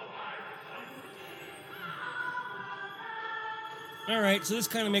 All right. So this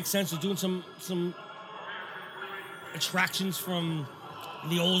kind of makes sense. We're doing some attractions from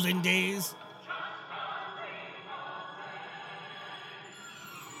the olden days.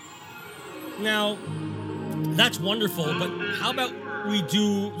 Now, that's wonderful, but how about we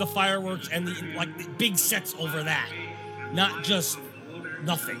do the fireworks and the big sets over that? Not just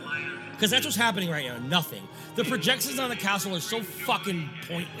nothing. Because that's what's happening right now, nothing. The projections on the castle are so fucking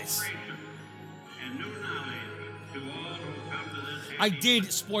pointless. I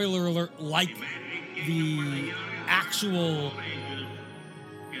did, spoiler alert, like the actual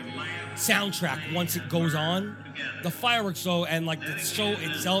soundtrack once it goes on. The fireworks though, and like the show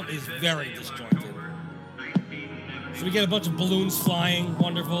itself is very disjointed. So we get a bunch of balloons flying,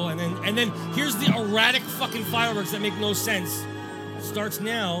 wonderful, and then here's the erratic fucking fireworks that make no sense. Starts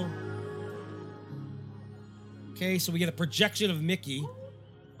now. Okay, so we get a projection of Mickey.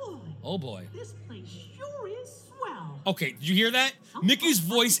 Oh boy. This place sure is swell. Okay, did you hear that? Mickey's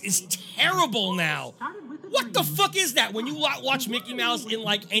voice is terrible now. What the fuck is that? When you watch Mickey Mouse in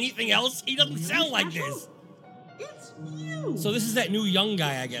like anything else, he doesn't sound like this. It's you. So this is that new young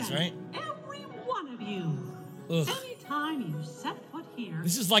guy, I guess, right? Every one of you. Ugh. Anytime you set foot here.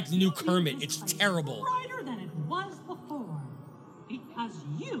 This is like the new Kermit. It's terrible. Brighter than it was before. Because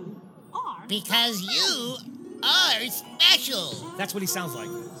you are. Because you are special. That's what he sounds like.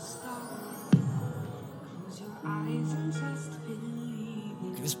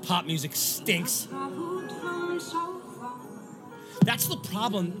 Okay, this pop music stinks. That's the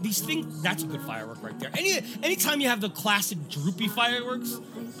problem. These things, that's a good firework right there. Anytime you have the classic droopy fireworks,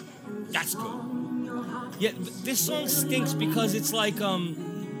 that's good. Yeah, this song stinks because it's like,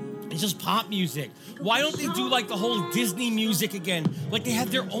 It's just pop music. Why don't they do like the whole Disney music again? Like they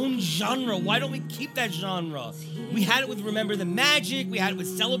have their own genre. Why don't we keep that genre? We had it with Remember the Magic. We had it with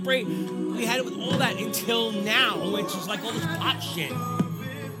Celebrate. We had it with all that until now, which is like all this pop shit.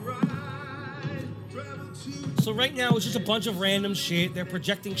 So right now it's just a bunch of random shit. They're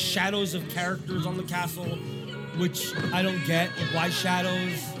projecting shadows of characters on the castle, which I don't get. Like, why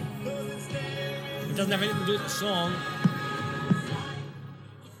shadows? It doesn't have anything to do with the song.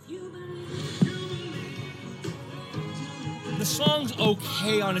 The song's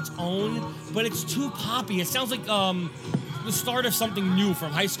okay on its own, but it's too poppy. It sounds like the start of something new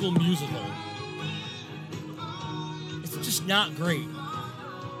from High School Musical. It's just not great.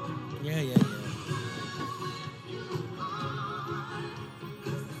 Yeah.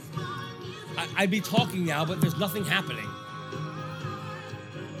 I'd be talking now, but there's nothing happening.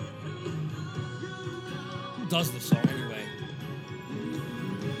 Who does this song anyway?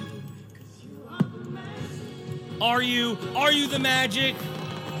 Are you the magic?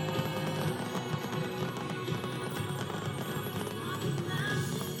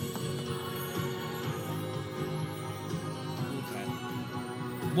 Okay.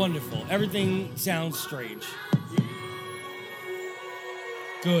 Wonderful. Everything sounds strange.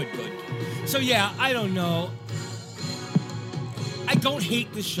 Good. So yeah, I don't know. I don't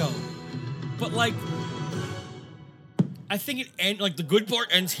hate the show. But like, I think it ends, like the good part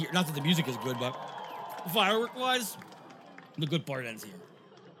ends here. Not that the music is good, but firework-wise, the good part ends here.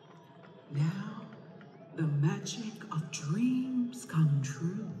 Now, the magic of dreams come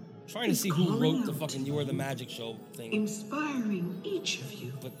true. Trying to see who wrote the fucking You Are the Magic show thing. Inspiring each of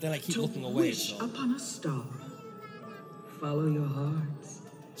you. But then I keep to looking away, wish so. upon a star. Follow your hearts.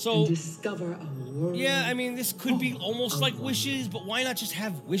 So, and discover a world. Yeah, I mean, this could be almost like wishes, but why not just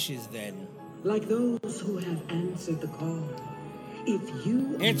have wishes then? Like those who have answered the call. If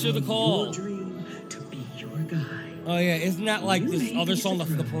you Answer the call. Your dream to be your guide. Oh yeah, isn't that like this other song,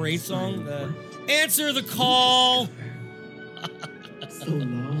 the parade song? The Answer the Call! So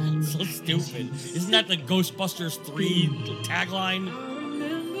long. So stupid. Isn't that the Ghostbusters 3 tagline?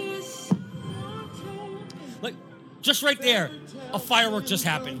 Like, just right there, a firework just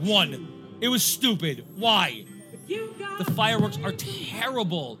happened. One. It was stupid. Why? The fireworks are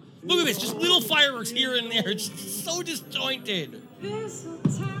terrible. Look at this, just little fireworks here and there. It's so disjointed.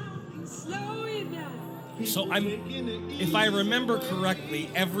 So if I remember correctly,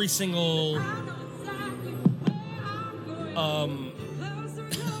 every single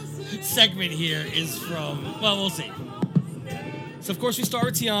segment here is from, well, we'll see. So of course we start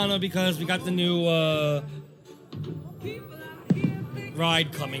with Tiana because we got the new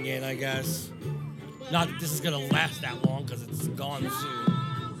ride coming in, I guess. Not that this is gonna last that long because it's gone soon.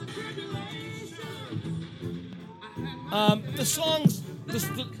 The songs,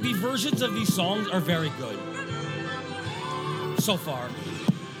 the versions of these songs are very good so far.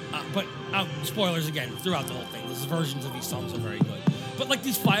 But spoilers again throughout the whole thing. These versions of these songs are very good. But like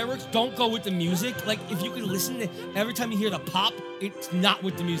these fireworks don't go with the music. Like if you can listen to every time you hear the pop, it's not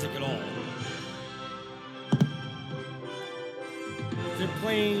with the music at all. They're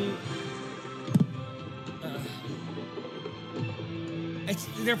playing.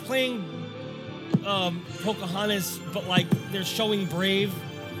 They're playing Pocahontas, but like they're showing Brave.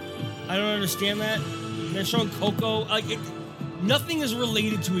 I don't understand that. They're showing Coco. Like nothing is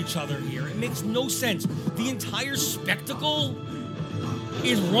related to each other here. It makes no sense. The entire spectacle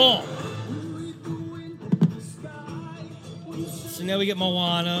is wrong. So now we get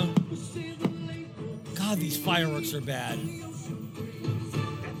Moana. God, these fireworks are bad.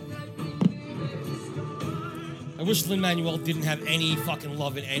 I wish Lin-Manuel didn't have any fucking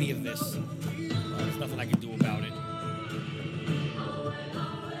love in any of this. There's nothing I can do about it.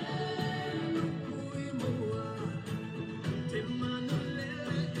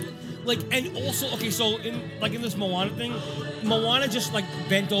 Like, and also, okay, so in this Moana thing, Moana just like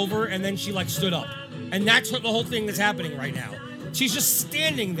bent over and then she like stood up. And that's the whole thing that's happening right now. She's just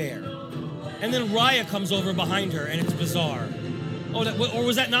standing there. And then Raya comes over behind her and it's bizarre. Oh, or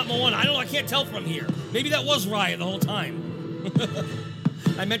was that not Moana? I don't know, I can't tell from here. Maybe that was Raya the whole time.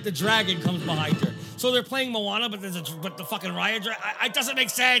 I meant the dragon comes behind her. So they're playing Moana, but the fucking Raya dragon, it doesn't make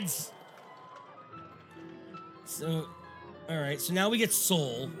sense. So, all right, so now we get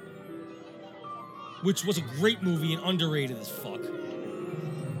Soul, which was a great movie and underrated as fuck.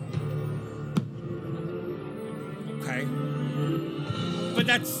 Okay. But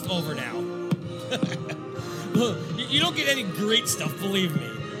that's over now. You don't get any great stuff, believe me.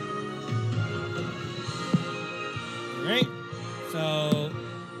 Alright, so...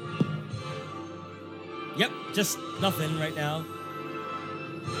 Yep, just nothing right now.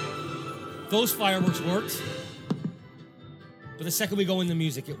 Those fireworks worked. But the second we go into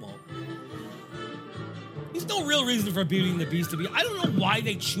music, it won't. There's no real reason for Beauty and the Beast to be. I don't know why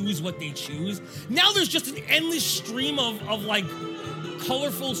they choose what they choose. Now there's just an endless stream of like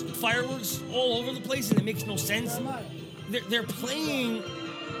colorful fireworks all over the place, and it makes no sense. They're playing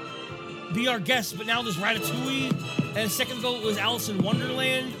Be Our Guest, but now there's Ratatouille, and a second ago it was Alice in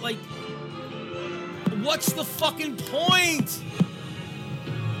Wonderland. Like, what's the fucking point?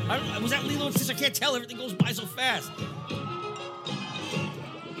 I don't know. Was that Lilo and Stitch? I can't tell. Everything goes by so fast.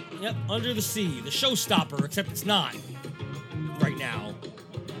 Yep, Under the Sea, the showstopper, except it's not right now.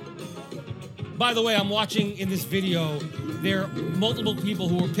 By the way, I'm watching in this video, there are multiple people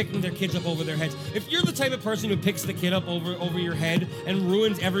who are picking their kids up over their heads. If you're the type of person who picks the kid up over your head and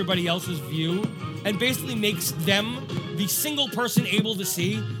ruins everybody else's view and basically makes them the single person able to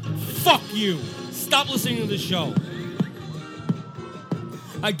see, fuck you. Stop listening to this show.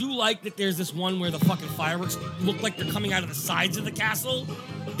 I do like that there's this one where the fucking fireworks look like they're coming out of the sides of the castle.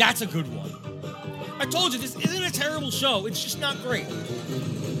 That's a good one. I told you, this isn't a terrible show. It's just not great.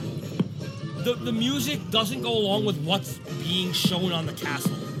 The music doesn't go along with what's being shown on the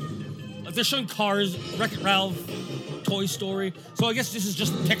castle. Like they're showing Cars, Wreck-It Ralph, Toy Story. So I guess this is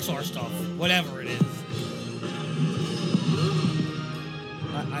just Pixar stuff, whatever it is.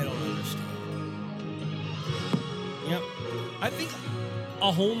 I don't understand. Yep. I think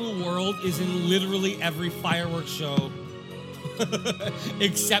A Whole New World is in literally every fireworks show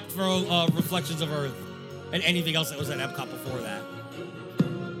except for Reflections of Earth and anything else that was at Epcot before that.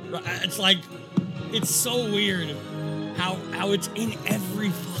 It's like, it's so weird how it's in every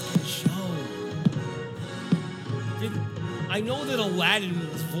fucking show. I know that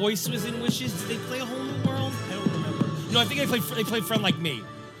Aladdin's voice was in Wishes. Did they play A Whole New World? I don't remember. No, I think they played Friend Like Me.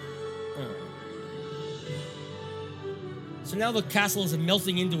 So now the castle is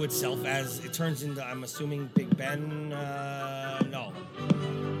melting into itself as it turns into, I'm assuming, Big Ben. No,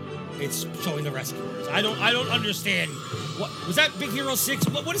 it's showing the rescuers. I don't understand. What was that? Big Hero 6?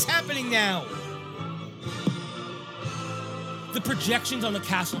 What is happening now? The projections on the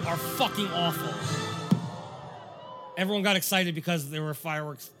castle are fucking awful. Everyone got excited because there were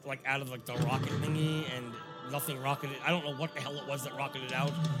fireworks like out of like the rocket thingy, and nothing rocketed. I don't know what the hell it was that rocketed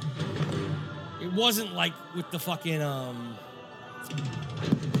out. It wasn't like with the fucking,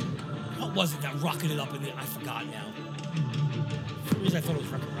 what was it that rocketed up in the, I forgot now. For some reason I thought it was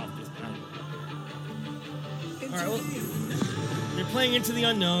Wreck-It Ralph this time. Alright, well, they're playing Into the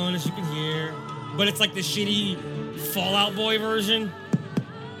Unknown, as you can hear. But it's like the shitty Fall Out Boy version.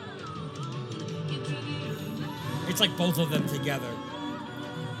 It's like both of them together.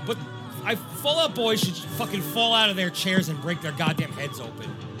 But Fall Out Boy should fucking fall out of their chairs and break their goddamn heads open.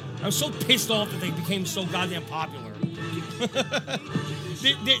 I'm so pissed off that they became so goddamn popular.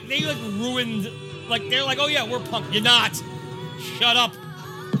 they like ruined, like they're like, oh yeah, we're punk. You're not. Shut up.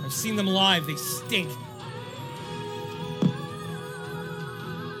 I've seen them live. They stink.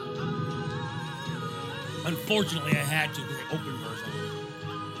 Unfortunately, I had to because they opened version.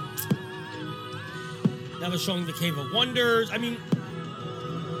 Now they're showing the Cave of Wonders. I mean,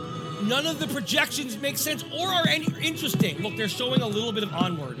 none of the projections make sense or are any interesting. Look, they're showing a little bit of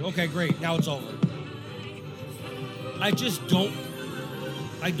Onward. Okay, great. Now it's over. I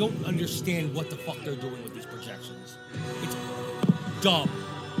don't understand what the fuck they're doing with these projections. It's dumb.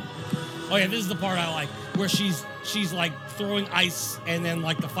 Oh yeah, this is the part I like, where she's like throwing ice and then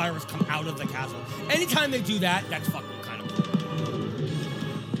like the fireworks come out of the castle. Anytime they do that, that's fucking kind of cool.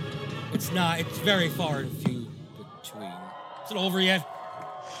 It's very far and few between. Is it over yet?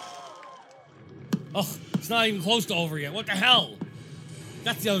 Oh, it's not even close to over yet. What the hell?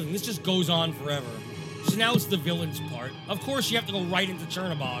 That's the other thing. This just goes on forever. So now it's the villains part. Of course, you have to go right into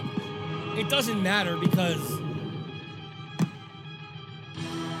Chernobog. It doesn't matter because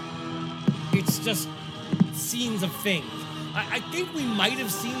it's just scenes of things. I think we might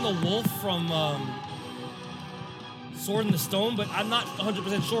have seen the wolf from Sword in the Stone, but I'm not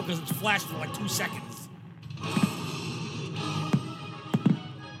 100% sure because it's flashed for like 2 seconds.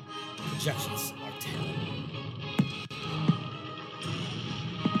 Projections are terrible.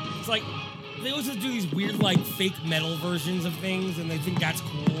 It's like, they always do these weird, like, fake metal versions of things, and they think that's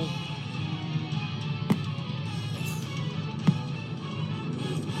cool.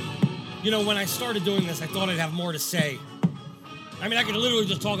 You know, when I started doing this, I thought I'd have more to say. I mean, I could literally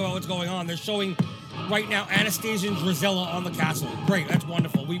just talk about what's going on. They're showing, right now, Anastasia and Drizella on the castle. Great, that's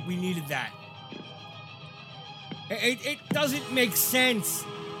wonderful. We needed that. It doesn't make sense.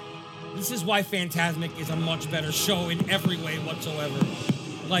 This is why Fantasmic is a much better show in every way whatsoever.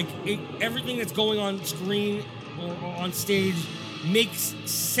 Like, everything that's going on screen or on stage makes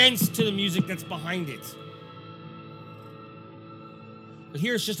sense to the music that's behind it. But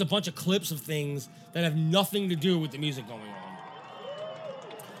here it's just a bunch of clips of things that have nothing to do with the music going on.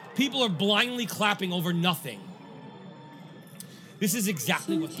 People are blindly clapping over nothing. This is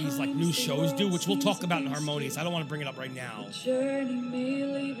exactly what these like new shows do, which we'll talk about in Harmonious. I don't want to bring it up right now.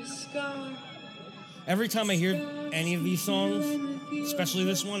 Every time I hear any of these songs, especially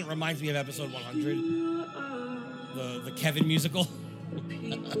this one, it reminds me of episode 100, the Kevin musical.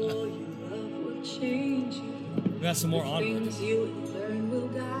 We got some more onwards.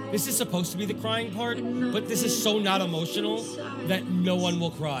 This is supposed to be the crying part, but this is so not emotional that no one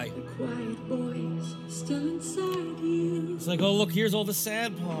will cry. It's like, oh, look, here's all the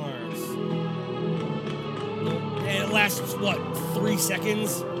sad parts. And it lasts, what, 3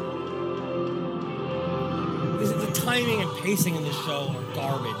 seconds? The timing and pacing in this show are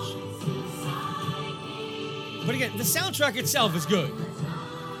garbage. But again, the soundtrack itself is good.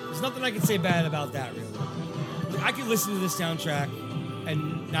 There's nothing I can say bad about that, really. I could listen to this soundtrack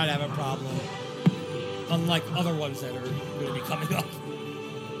and not have a problem, unlike other ones that are going to be coming up.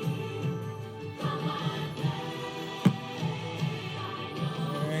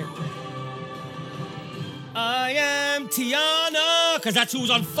 Alright. I am Tiana, because that's who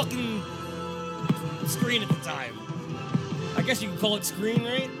was on fucking screen at the time. I guess you can call it screen,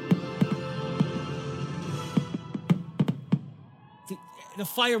 right? The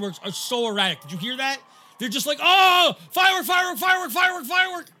fireworks are so erratic. Did you hear that? They're just like, oh, firework, firework, firework, firework,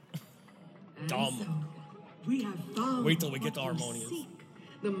 firework. Dumb. So, we have found Wait till we get to Harmonious.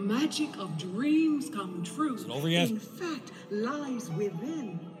 The magic of dreams come true. Is it over yet? In fact, lies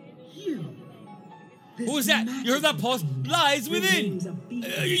within you. This Who was that? You heard that pause? Lies within.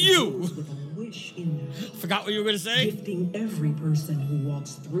 You. With a wish in their heart, Forgot what you were going to say? gifting every person who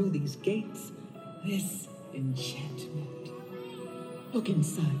walks through these gates this enchantment. Look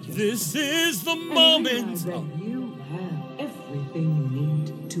inside yourself. This is the And moment. realize that you have everything you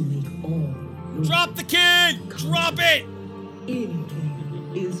need to make all your Drop the kid. Drop it.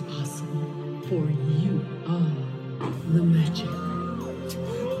 Anything is possible, for you are the magic.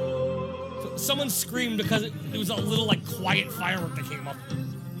 Someone screamed because it was a little like quiet firework that came up.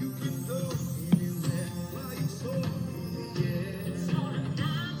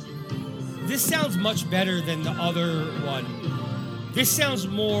 This sounds much better than the other one. This sounds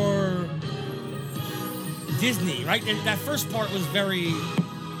more Disney, right? That first part was very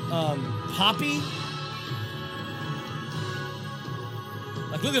poppy.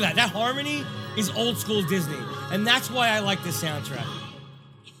 Like, look at that. That harmony is old school Disney. And that's why I like this soundtrack.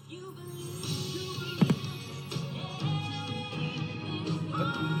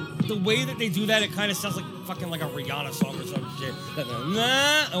 But the way that they do that, it kind of sounds like fucking like a Rihanna song or some shit.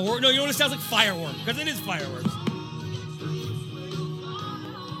 Or, no, you know what it sounds like? Firework. Because it is fireworks.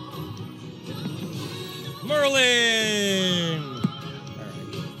 Merlin!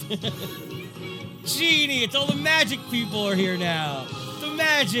 Alright. Genie, it's all the magic people are here now. The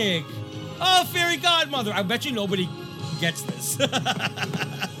magic. Oh, fairy godmother. I bet you nobody gets this.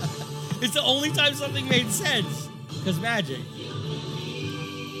 It's the only time something made sense. Because magic.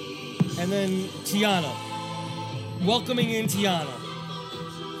 And then Tiana. Welcoming in Tiana.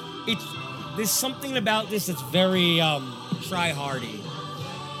 There's something about this that's very try-hardy.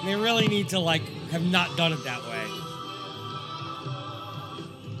 They really need to, like, have not done it that way.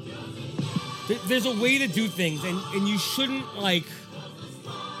 There's a way to do things, and you shouldn't, like...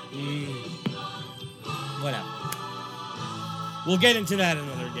 whatever. We'll get into that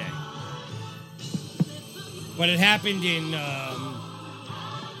another day. But it happened in,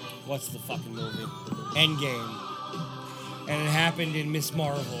 what's the fucking movie? Endgame. And it happened in Miss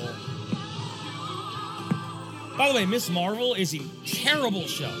Marvel. By the way, Miss Marvel is a terrible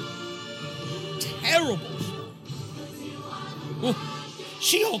show. Terrible show. Ooh,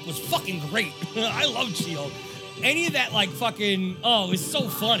 She-Hulk was fucking great. I loved She-Hulk. Any of that, like, fucking... Oh, it was so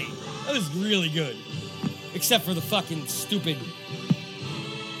funny. That was really good. Except for the fucking stupid...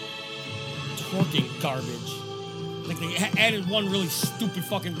 twerking garbage. Like, they added one really stupid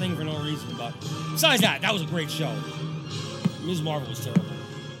fucking thing for no reason, but... Besides that, that was a great show. Ms. Marvel was terrible.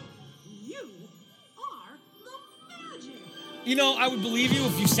 You are the magic. You know, I would believe you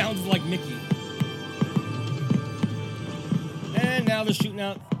if you sounded like Mickey. And now they're shooting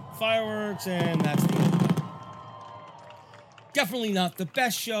out fireworks, and that's the end. Definitely not the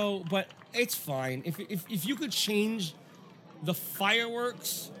best show, but it's fine. If you could change the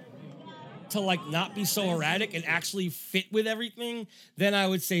fireworks to, like, not be so erratic and actually fit with everything, then I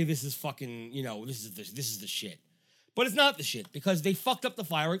would say this is fucking, you know, this is the shit. But it's not the shit, because they fucked up the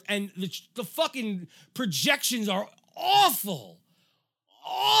fireworks, and the fucking projections are awful.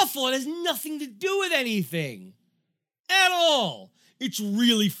 awful. It has nothing to do with anything at all. It's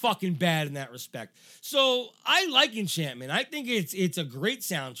really fucking bad in that respect. So I like Enchantment. I think it's a great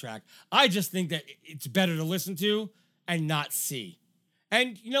soundtrack. I just think that it's better to listen to and not see.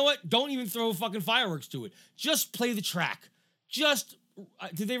 And you know what? Don't even throw fucking fireworks to it. Just play the track.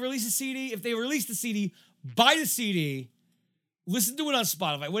 Did they release a CD? If they release the CD, buy the CD, listen to it on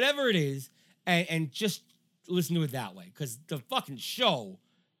Spotify, whatever it is, and just listen to it that way. Because the fucking show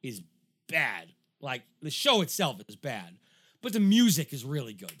is bad. Like, the show itself is bad. But the music is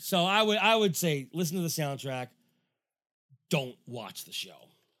really good. So I would say listen to the soundtrack. Don't watch the show.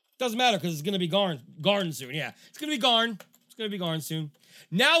 Doesn't matter because it's going to be Garn soon. Yeah, it's going to be Garn. It's going to be Garn soon.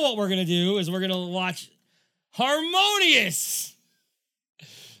 Now what we're going to do is we're going to watch Harmonious,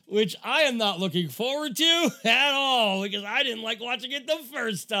 which I am not looking forward to at all because I didn't like watching it the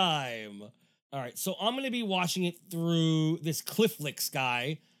first time. All right, so I'm going to be watching it through this Clifflix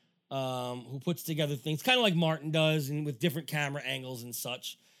guy, who puts together things kind of like Martin does and with different camera angles and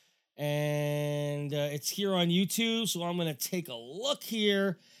such. And it's here on YouTube, so I'm going to take a look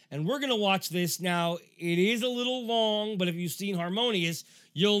here, and we're going to watch this. Now, it is a little long, but if you've seen Harmonious,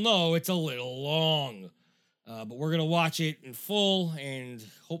 you'll know it's a little long. But we're going to watch it in full and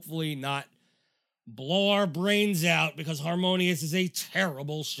hopefully not blow our brains out because Harmonious is a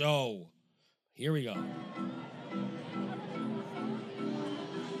terrible show. Here we go.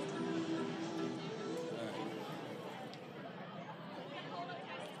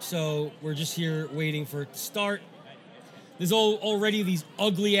 So we're just here waiting for it to start. There's already these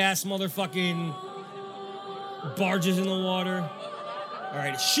ugly ass motherfucking barges in the water. All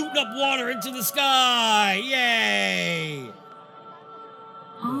right, it's shooting up water into the sky. Yay!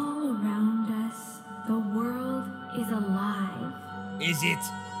 All around us, the world is alive. Is it?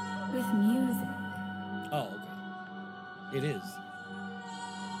 With music. Oh, okay. It is.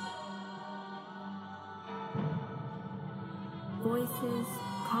 Voices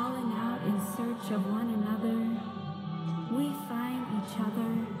calling out in search of one another. We find each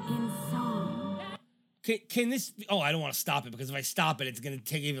other in song. Can this... Oh, I don't want to stop it because if I stop it, it's going to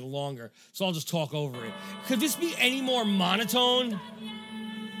take even longer. So I'll just talk over it. Could this be any more monotone?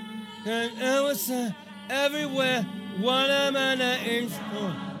 Everywhere.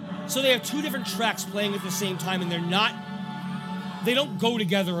 So they have two different tracks playing at the same time, and they don't go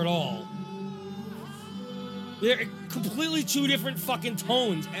together at all. They're completely two different fucking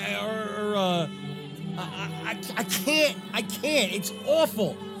tones. I can't. It's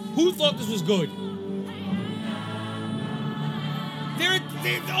awful. Who thought this was good?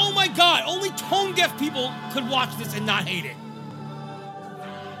 Oh my God, only tone deaf people could watch this and not hate it.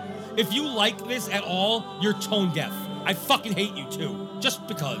 If you like this at all, you're tone deaf. I fucking hate you too. Just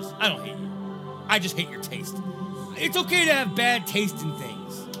because. I don't hate you. I just hate your taste. It's okay to have bad taste in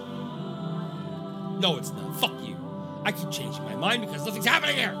things. No, it's not. Fuck you. I keep changing my mind because nothing's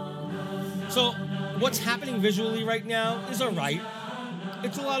happening here. So, what's happening visually right now is alright.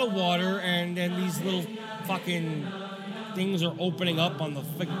 It's a lot of water, and then these little fucking things are opening up on the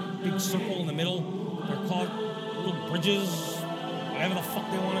big circle in the middle. They're called little bridges, whatever the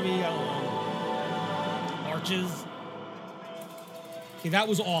fuck they want to be. I don't know. Arches. Okay, that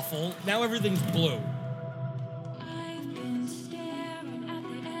was awful. Now everything's blue.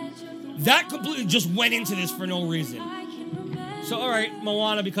 That completely just went into this for no reason. So, all right,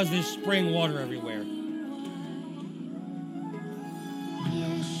 Moana, because there's spraying water everywhere.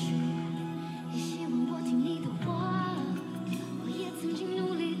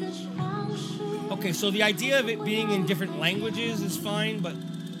 Okay, so the idea of it being in different languages is fine, but,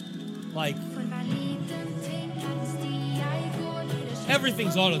 like,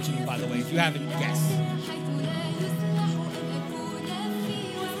 everything's auto-tuned, by the way, if you haven't guessed.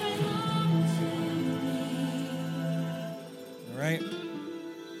 All right.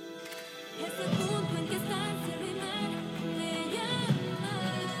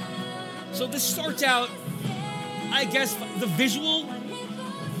 So this starts out, I guess, the visual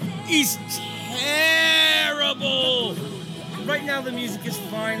is terrible. Right now the music is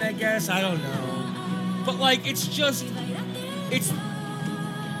fine, I guess. I don't know. But, like, it's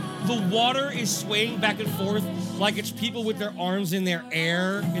the water is swaying back and forth like it's people with their arms in the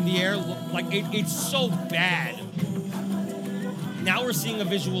air. Like, it's so bad. Now we're seeing a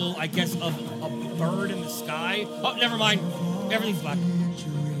visual, I guess, of a bird in the sky. Oh, never mind. Everything's black.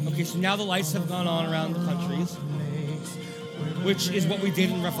 Okay, so now the lights have gone on around the countries, which is what we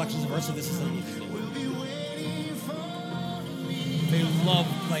did in Reflections of Earth, so this is something new. They love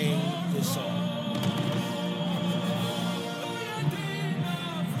playing this song.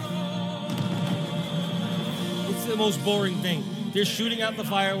 It's the most boring thing. They're shooting out the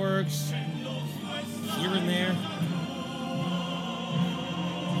fireworks here and there.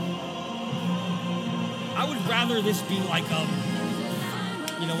 I would rather this be like a,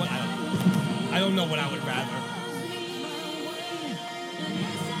 you know what? I don't know what I would rather.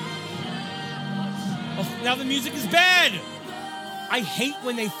 Oh, now the music is bad. I hate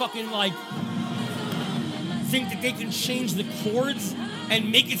when they fucking like think that they can change the chords and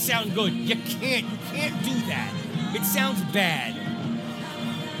make it sound good. You can't do that. It sounds bad.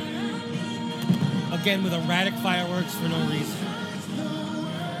 Again, with erratic fireworks for no reason.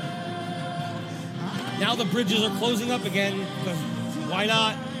 Now the bridges are closing up again, because why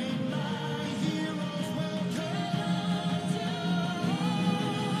not?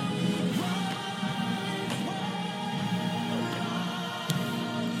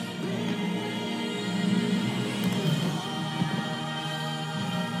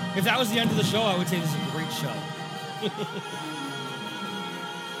 If that was the end of the show, I would say this is a great show.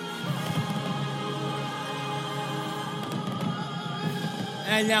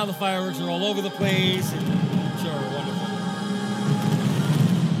 And now the fireworks are all over the place, and sure, wonderful.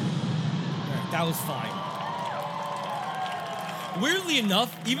 All right, that was fine. Weirdly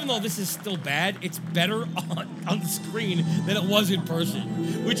enough, even though this is still bad, it's better on the screen than it was in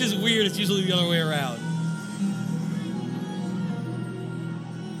person, which is weird. It's usually the other way around.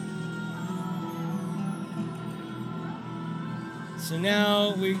 So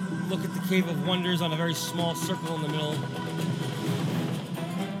now we look at the Cave of Wonders on a very small circle in the middle.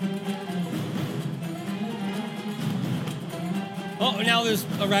 Oh, now there's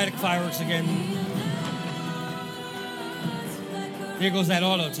erratic fireworks again. Here goes that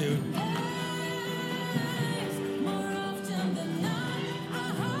auto-tune.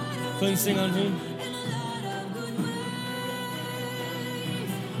 Couldn't sing on whom?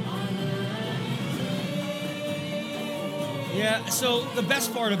 Yeah, so the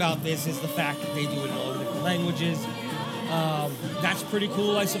best part about this is the fact that they do it in all different languages. That's pretty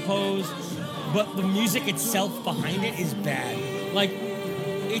cool, I suppose. But the music itself behind it is bad. Like,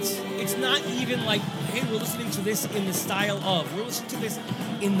 it's not even like, hey, we're listening to this in the style of. We're listening to this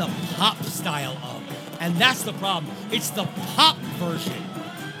in the pop style of. And that's the problem. It's the pop version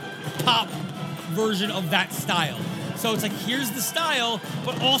of that style. So it's like, here's the style,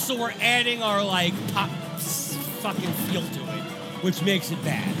 but also we're adding our, like, pop fucking feel to it, which makes it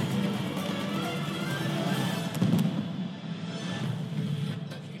bad.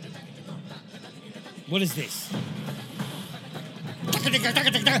 What is this?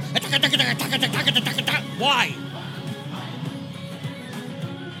 Why?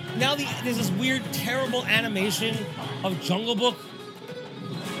 Now there's this weird, terrible animation of Jungle Book.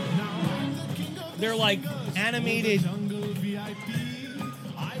 They're like animated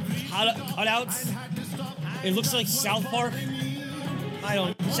cutouts. It looks like South Park.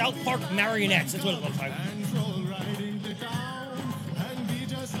 South Park marionettes. That's what it looks like.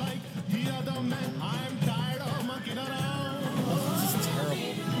 This is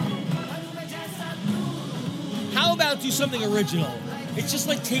terrible. How about do something original? It's just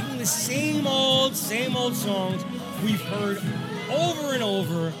like taking the same old songs we've heard over and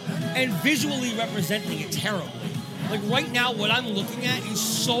over and visually representing it terribly. Like right now, what I'm looking at is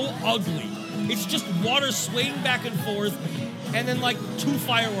so ugly. It's just water swaying back and forth, and then like 2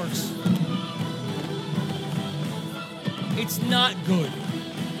 fireworks. It's not good.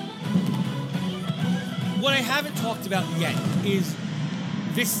 What I haven't talked about yet is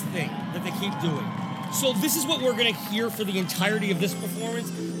this thing that they keep doing. So this is what we're gonna hear for the entirety of this performance,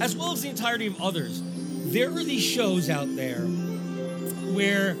 as well as the entirety of others. There are these shows out there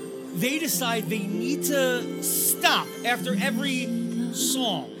where they decide they need to stop after every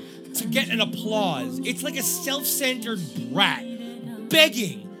song to get an applause. It's like a self-centered brat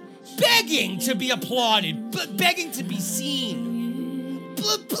begging to be applauded, begging to be seen.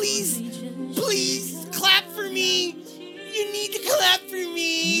 Please clap for me. You need to clap for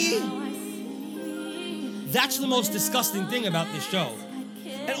me. That's the most disgusting thing about this show.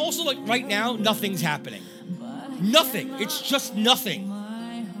 And also, like, right now, nothing's happening. Nothing. It's just nothing.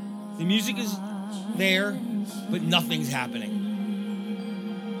 The music is there, but nothing's happening.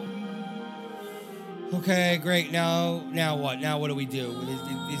 Okay, great. Now what? Now what do we do?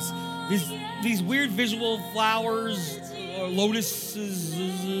 These weird visual flowers or lotuses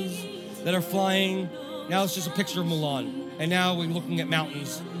that are flying. Now it's just a picture of Mulan. And now we're looking at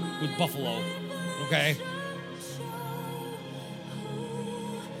mountains with buffalo. Okay?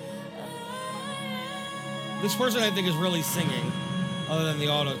 This person, I think, is really singing, other than the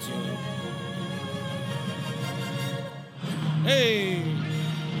auto-tune. Hey!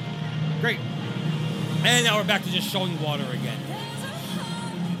 Great. And now we're back to just showing water again.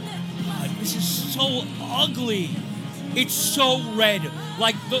 This is so ugly. It's so red.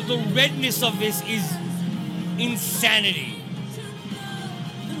 Like, the redness of this is insanity.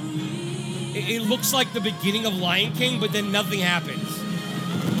 It looks like the beginning of Lion King, but then nothing happens.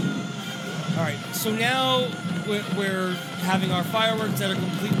 All right, so now we're having our fireworks that are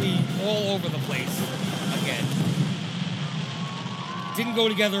completely all over the place again. Didn't go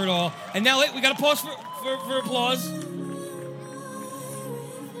together at all. And now we got to pause for applause.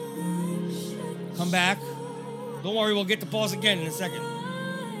 Come back. Don't worry, we'll get to pause again in a second.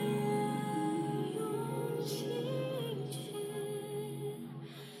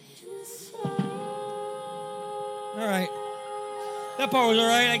 All right. That part was all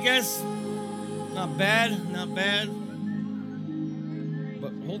right, I guess. Not bad, not bad.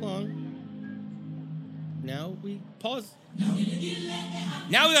 But hold on. Now we pause.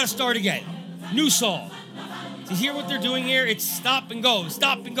 Now we gotta start again. New song. You hear what they're doing here? It's stop and go,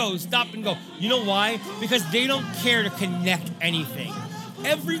 stop and go, stop and go. You know why? Because they don't care to connect anything.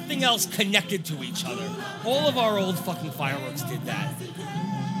 Everything else connected to each other. All of our old fucking fireworks did that.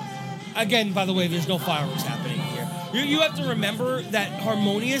 Again, by the way, there's no fireworks happening here. You have to remember that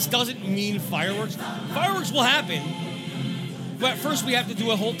harmonious doesn't mean fireworks. Fireworks will happen, but first we have to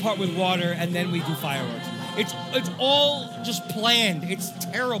do a whole part with water, and then we do fireworks. It's all just planned. It's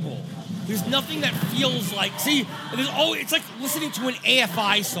terrible. There's nothing that feels like, it's like listening to an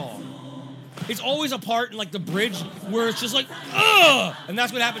AFI song. It's always a part in like the bridge where it's just like, ugh! And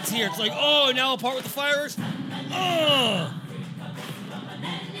that's what happens here. It's like, oh, now a part with the fireworks? Ugh!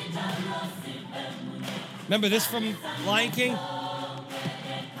 Remember this from Lion King?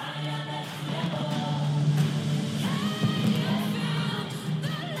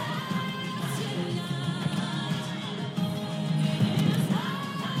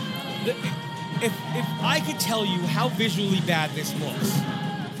 If I could tell you how visually bad this looks,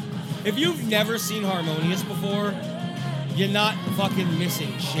 if you've never seen Harmonious before, you're not fucking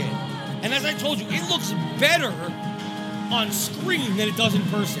missing shit. And as I told you, it looks better on screen than it does in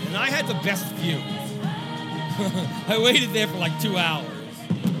person. And I had the best view. I waited there for like 2 hours.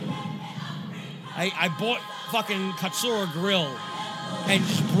 I bought fucking Katsura Grill and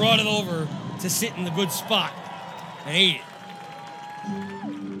just brought it over to sit in the good spot and ate it.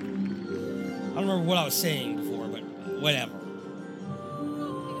 I don't remember what I was saying before, but whatever.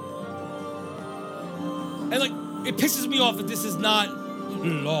 And like, it pisses me off that this is not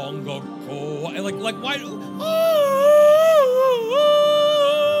long ago. Like why? Oh,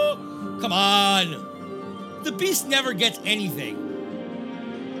 come on. The Beast never gets anything.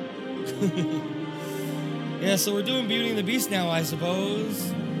 Yeah, so we're doing Beauty and the Beast now, I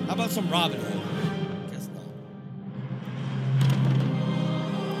suppose. How about some Robin Hood? Guess not.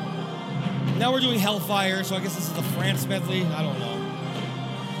 Now we're doing Hellfire, so I guess this is the France medley. I don't know.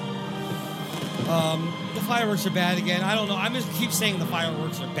 The fireworks are bad again. I don't know. I'm just keep saying the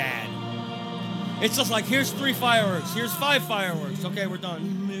fireworks are bad. It's just like, here's 3 fireworks. Here's 5 fireworks. Okay, we're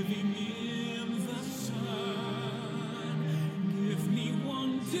done.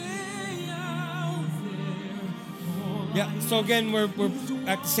 Yeah, so again, we're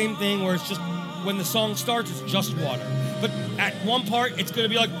at the same thing where it's just, when the song starts, it's just water. But at one part, it's going to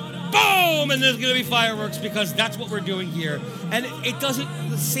be like, boom, and there's going to be fireworks because that's what we're doing here. And it does it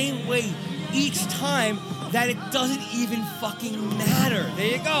the same way each time that it doesn't even fucking matter. There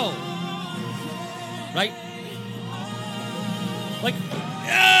you go. Right? Like,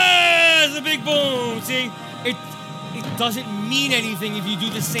 it's a big boom. See? It doesn't mean anything if you do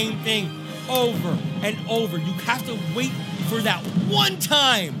the same thing over and over. You have to wait for that one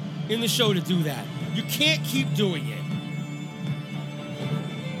time in the show to do that. You can't keep doing it.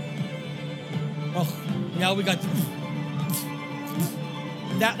 Oh, now we got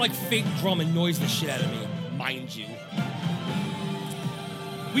that like fake drum annoys the shit out of me, mind you.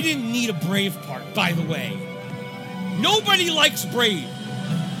 We didn't need a Brave part, by the way. Nobody likes Brave.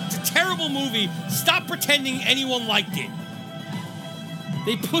 It's a terrible movie. Stop pretending anyone liked it.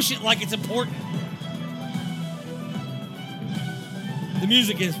 They push it like it's important. The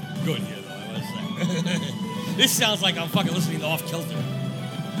music is good here, though, I must say. This sounds like I'm fucking listening to Off Kilter.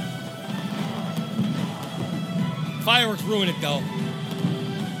 Fireworks ruin it, though.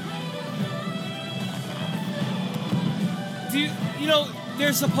 You know,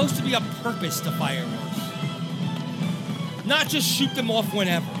 there's supposed to be a purpose to fireworks. Not just shoot them off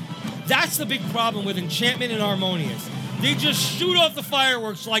whenever. That's the big problem with Enchantment and Harmonious. They just shoot off the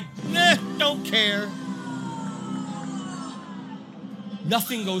fireworks like, don't care.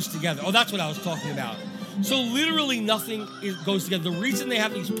 Nothing goes together. Oh, that's what I was talking about. So literally nothing goes together. The reason they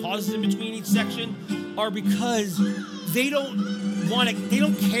have these pauses in between each section are because they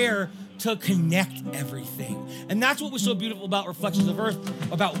don't care to connect everything. And that's what was so beautiful about Reflections of Earth,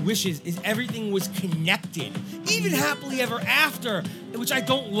 about Wishes, is everything was connected. Even Happily Ever After, which I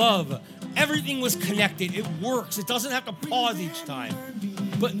don't love, everything was connected. It works. It doesn't have to pause each time.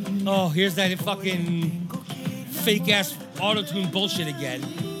 But, oh, here's that fucking fake-ass auto-tune bullshit again.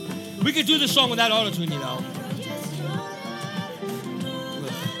 We could do this song without auto-tune, you know.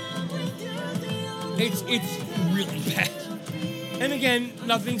 It's really bad. And again,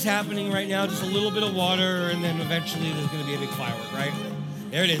 nothing's happening right now, just a little bit of water, and then eventually there's going to be a big firework, right?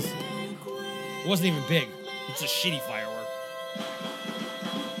 There it is. It wasn't even big. It's a shitty firework.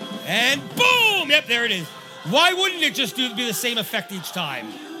 And boom! Yep, there it is. Why wouldn't it just be the same effect each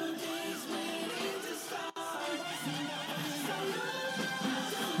time?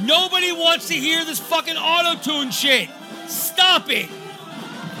 Nobody wants to hear this fucking auto-tune shit. Stop it.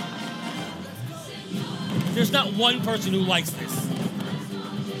 There's not one person who likes this.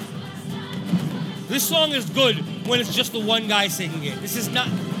 This song is good when it's just the one guy singing it. This is not...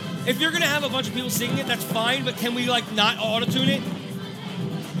 If you're gonna have a bunch of people singing it, that's fine, but can we, like, not auto-tune it?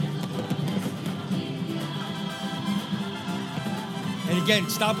 And again,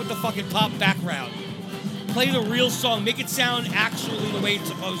 stop with the fucking pop background. Play the real song. Make it sound actually the way it's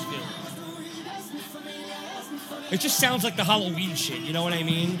supposed to. It just sounds like the Halloween shit, you know what I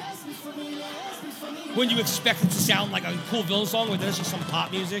mean? When you expect it to sound like a cool villain song where there's just some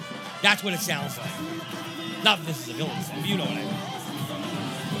pop music, that's what it sounds like. Not that this is a villain song, but you know what I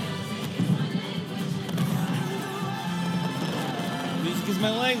mean. Music is my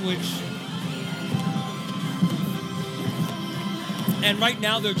language. And right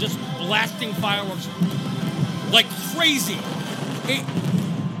now they're just blasting fireworks like crazy.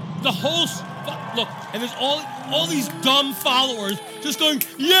 The whole... Look, and there's all these dumb followers just going,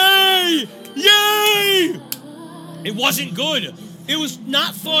 yay! Yay! It wasn't good. It was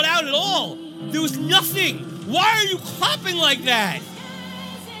not thought out at all. There was nothing. Why are you clapping like that?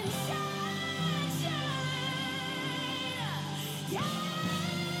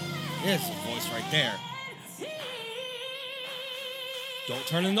 There's a voice right there. Don't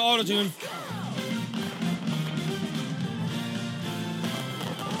turn into auto-tune.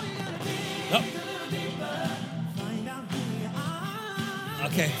 Oh.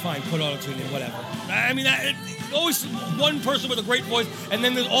 Okay, fine, put auto-tune in, whatever. I mean, always one person with a great voice, and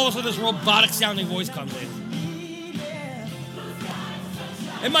then all of a sudden this robotic-sounding voice comes in.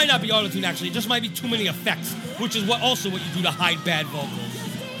 It might not be auto-tune, actually. It just might be too many effects, which is what you do to hide bad vocals.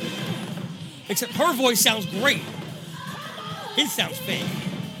 Except her voice sounds great. His sounds fake.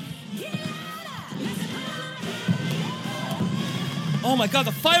 Oh my God,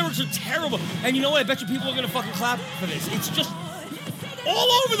 the fireworks are terrible. And you know what? I bet you people are going to fucking clap for this. It's just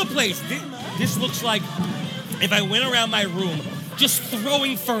all over the place. This looks like if I went around my room just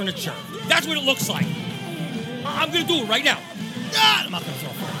throwing furniture. That's what it looks like. I'm going to do it right now. I'm not going to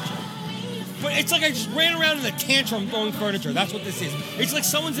throw furniture. But it's like I just ran around in a tantrum throwing furniture. That's what this is. It's like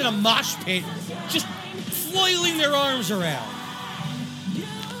someone's in a mosh pit just flailing their arms around.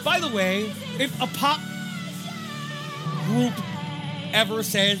 By the way, if a pop group ever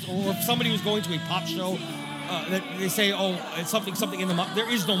says, or if somebody was going to a pop show, that they say, oh, it's something in the there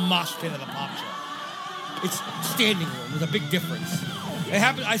is no mosh pit at a pop show. It's standing room. There's a big difference. It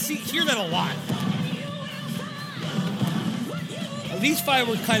happens. Hear that a lot. These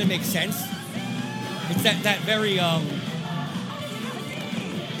fireworks kind of make sense. It's that very yeah.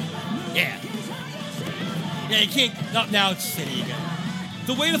 You can't. Now it's city again.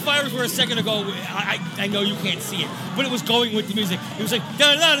 The way the fireworks were a second ago, I know you can't see it, but it was going with the music. It was like,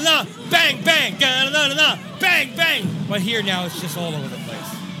 da-da-da-da-da, bang, bang, da-da-da-da-da, bang, bang. But here now, it's just all over the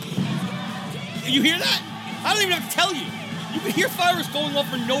place. You hear that? I don't even have to tell you. You can hear fireworks going off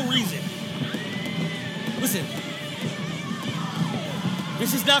for no reason. Listen.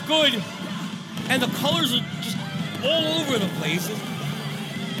 This is not good. And the colors are just all over the place.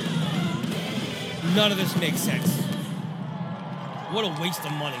 None of this makes sense. What a waste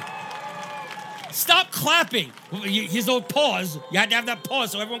of money. Stop clapping. Here's no pause. You had to have that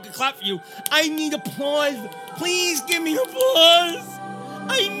pause so everyone can clap for you. I need applause. Please give me applause.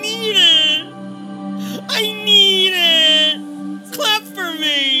 I need it. I need it. Clap for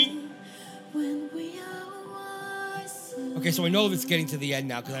me. Okay, so I know it's getting to the end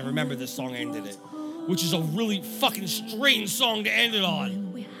now because I remember this song ended it, which is a really fucking strange song to end it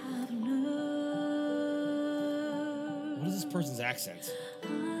on. What is this person's accent?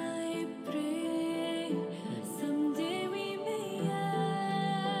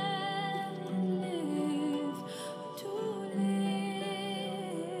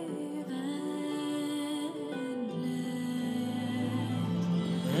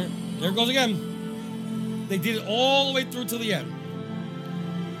 There it goes again. They did it all the way through to the end.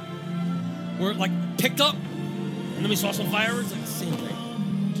 Where it like picked up, and then we saw some fireworks, like the same thing.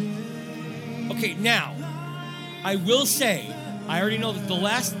 Okay, now, I will say, I already know that the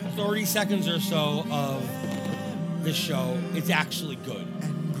last 30 seconds or so of this show is actually good.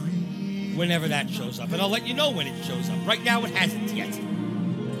 Whenever that shows up. And I'll let you know when it shows up. Right now, it hasn't yet.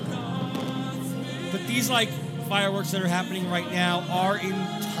 But these, like, fireworks that are happening right now are in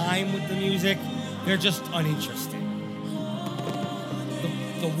time with the music. They're just uninteresting.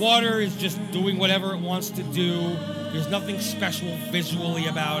 The water is just doing whatever it wants to do. There's nothing special visually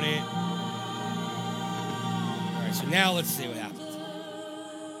about it. All right, so now let's see what happens.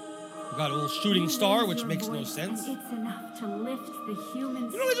 We got a little shooting star, which makes no sense. It's enough to lift the human.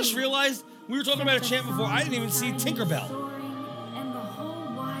 You know what I just realized? We were talking about a chant before. I didn't even see Tinkerbell.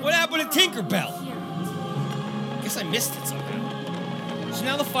 What happened to Tinkerbell? I guess I missed it somehow. So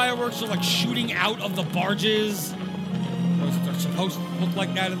now the fireworks are like shooting out of the barges. Or they're supposed to look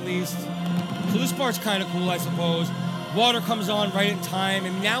like that at least. So this part's kind of cool, I suppose. Water comes on right in time,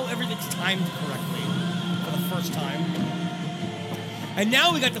 and now everything's timed correctly for the first time. And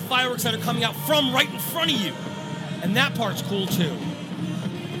now we got the fireworks that are coming out from right in front of you. And that part's cool too.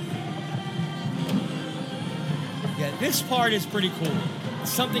 Yeah, this part is pretty cool.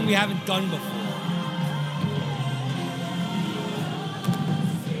 It's something we haven't done before.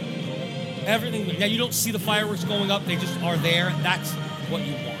 Everything, now you don't see the fireworks going up, they just are there. That's what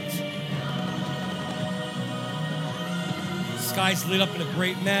you want. The sky's lit up in a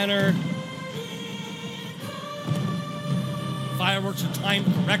great manner. Fireworks are timed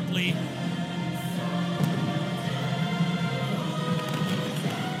correctly.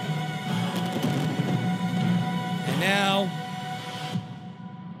 And now,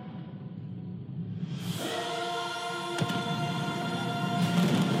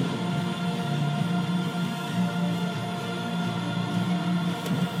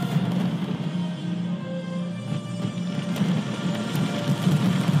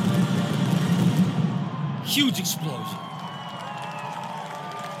 huge explosion.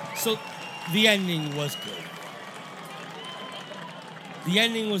 So, the ending was good. The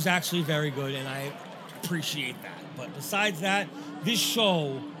ending was actually very good, and I appreciate that. But besides that, this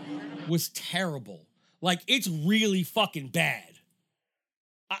show was terrible. Like, it's really fucking bad.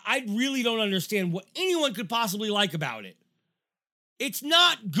 I really don't understand what anyone could possibly like about it. It's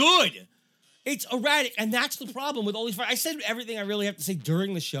not good. It's erratic, and that's the problem with all these fireworks. I said everything I really have to say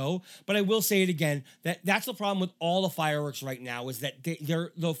during the show, but I will say it again, that's the problem with all the fireworks right now, is that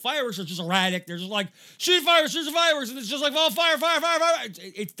the fireworks are just erratic. They're just like, shoot fireworks, and it's just like, oh, fire.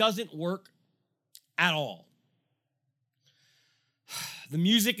 It doesn't work at all. The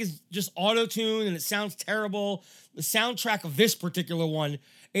music is just auto-tuned, and it sounds terrible. The soundtrack of this particular one,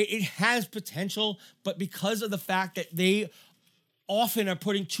 it has potential, but because of the fact that they often are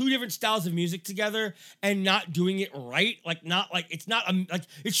putting two different styles of music together and not doing it right.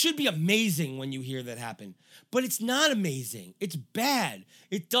 It should be amazing when you hear that happen, but it's not amazing. It's bad.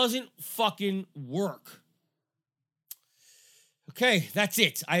 It doesn't fucking work. Okay, that's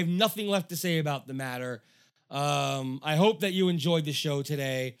it. I have nothing left to say about the matter. I hope that you enjoyed the show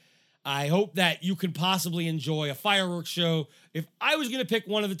today. I hope that you can possibly enjoy a fireworks show. If I was going to pick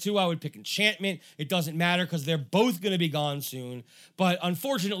one of the two, I would pick Enchantment. It doesn't matter because they're both going to be gone soon. But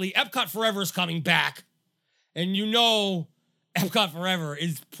unfortunately, Epcot Forever is coming back. And you know Epcot Forever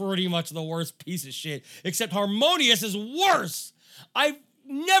is pretty much the worst piece of shit. Except Harmonious is worse. I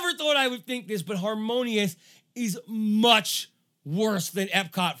never thought I would think this, but Harmonious is much worse than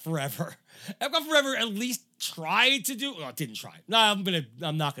Epcot Forever. Epcot Forever at least tried to do, well, it didn't try. No,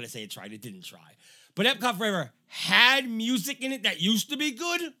 I'm not gonna say it tried, it didn't try. But Epcot Forever had music in it that used to be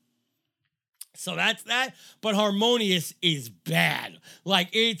good. So that's that. But Harmonious is bad. Like,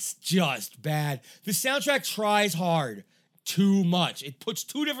 it's just bad. The soundtrack tries hard too much. It puts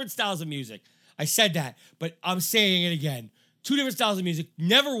two different styles of music. I said that, but I'm saying it again. Two different styles of music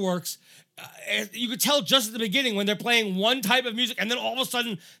never works. You could tell just at the beginning when they're playing one type of music and then all of a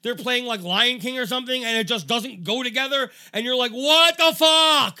sudden they're playing like Lion King or something and it just doesn't go together and you're like, what the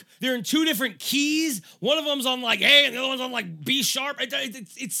fuck? They're in two different keys. One of them's on like A and the other one's on like B sharp.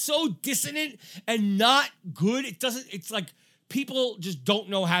 It's so dissonant and not good. It's like people just don't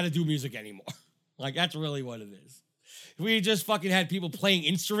know how to do music anymore. Like, that's really what it is. If we just fucking had people playing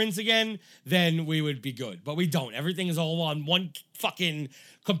instruments again, then we would be good. But we don't. Everything is all on one fucking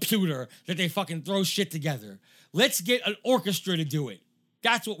computer that they fucking throw shit together. Let's get an orchestra to do it.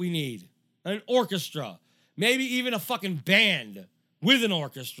 That's what we need. An orchestra. Maybe even a fucking band with an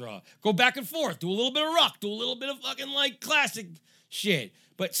orchestra. Go back and forth. Do a little bit of rock. Do a little bit of fucking like classic shit.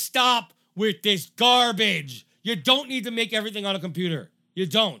 But stop with this garbage. You don't need to make everything on a computer. You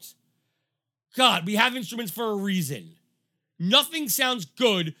don't. God, we have instruments for a reason. Nothing sounds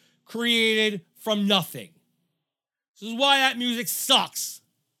good created from nothing. This is why that music sucks.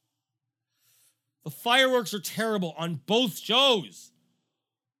 The fireworks are terrible on both shows.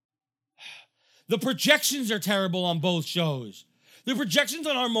 The projections are terrible on both shows. The projections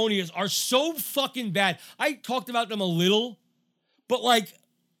on Harmonious are so fucking bad. I talked about them a little, but like,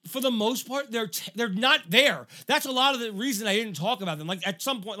 for the most part, they're not there. That's a lot of the reason I didn't talk about them. Like, at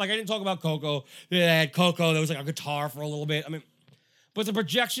some point, like, I didn't talk about Coco. They had Coco. There was like a guitar for a little bit. I mean, but the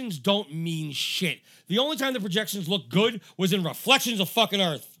projections don't mean shit. The only time the projections look good was in Reflections of fucking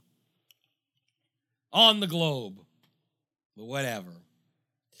Earth on the globe. But whatever.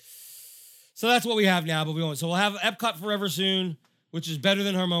 So that's what we have now, but we won't. So we'll have Epcot Forever soon, which is better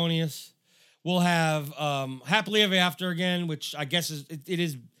than Harmonious. We'll have Happily Ever After again, which I guess it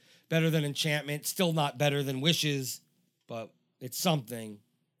is better than Enchantment. Still not better than Wishes, but it's something.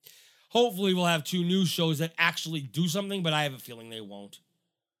 Hopefully we'll have 2 new shows that actually do something, but I have a feeling they won't.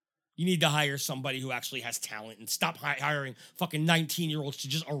 You need to hire somebody who actually has talent and stop hiring fucking 19-year-olds to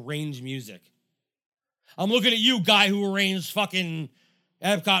just arrange music. I'm looking at you, guy who arranged fucking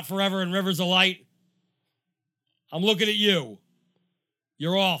Epcot Forever and Rivers of Light. I'm looking at you.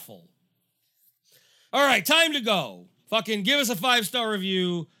 You're awful. All right, time to go. Fucking give us a 5-star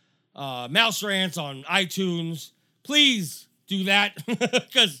review. Mouse Rants on iTunes. Please do that,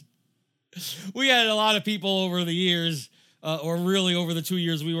 because we had a lot of people over the years, or really over the 2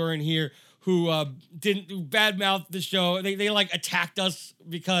 years we were in here, who didn't badmouth the show. They like attacked us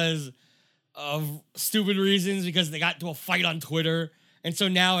because of stupid reasons, because they got into a fight on Twitter. And so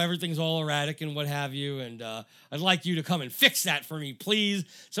now everything's all erratic and what have you. And I'd like you to come and fix that for me, please.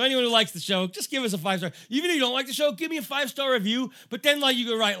 So anyone who likes the show, just give us a 5-star. Even if you don't like the show, give me a 5-star review. But then like you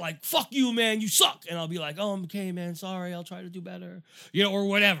can write like, fuck you, man, you suck. And I'll be like, oh, okay, man, sorry, I'll try to do better. You know, or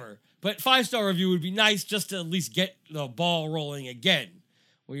whatever. But 5-star review would be nice just to at least get the ball rolling again.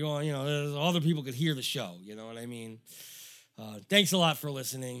 Where you want, you know, other people could hear the show. You know what I mean? Thanks a lot for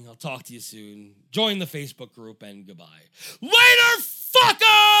listening. I'll talk to you soon. Join the Facebook group and goodbye. Later, fucker!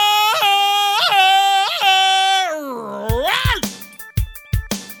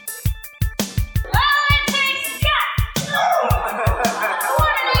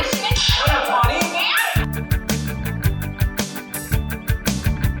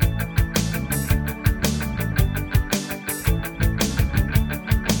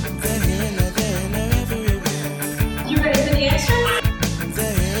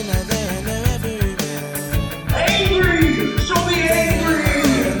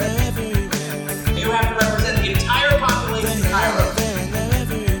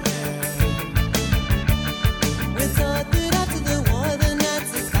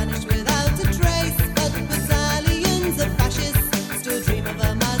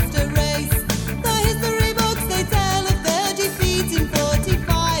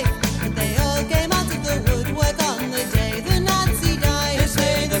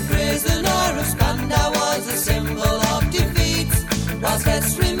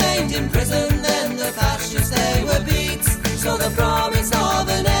 So the promise of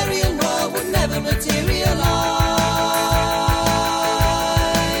an Aryan world would never materialize.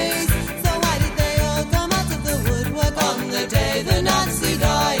 So why did they all come out of the woodwork on the day the Nazi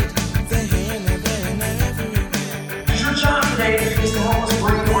died? They're here, they're everywhere. Your job today is to help us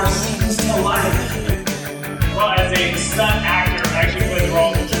bring our scenes to life. Well, as a stunt actor, I actually played the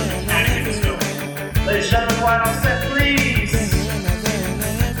role of the German panic in this film. Ladies and gentlemen, quiet on set, please.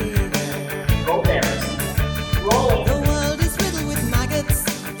 Go Paris. Roll. The world is riddled with maggots.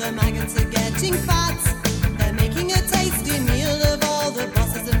 The maggots are getting fat.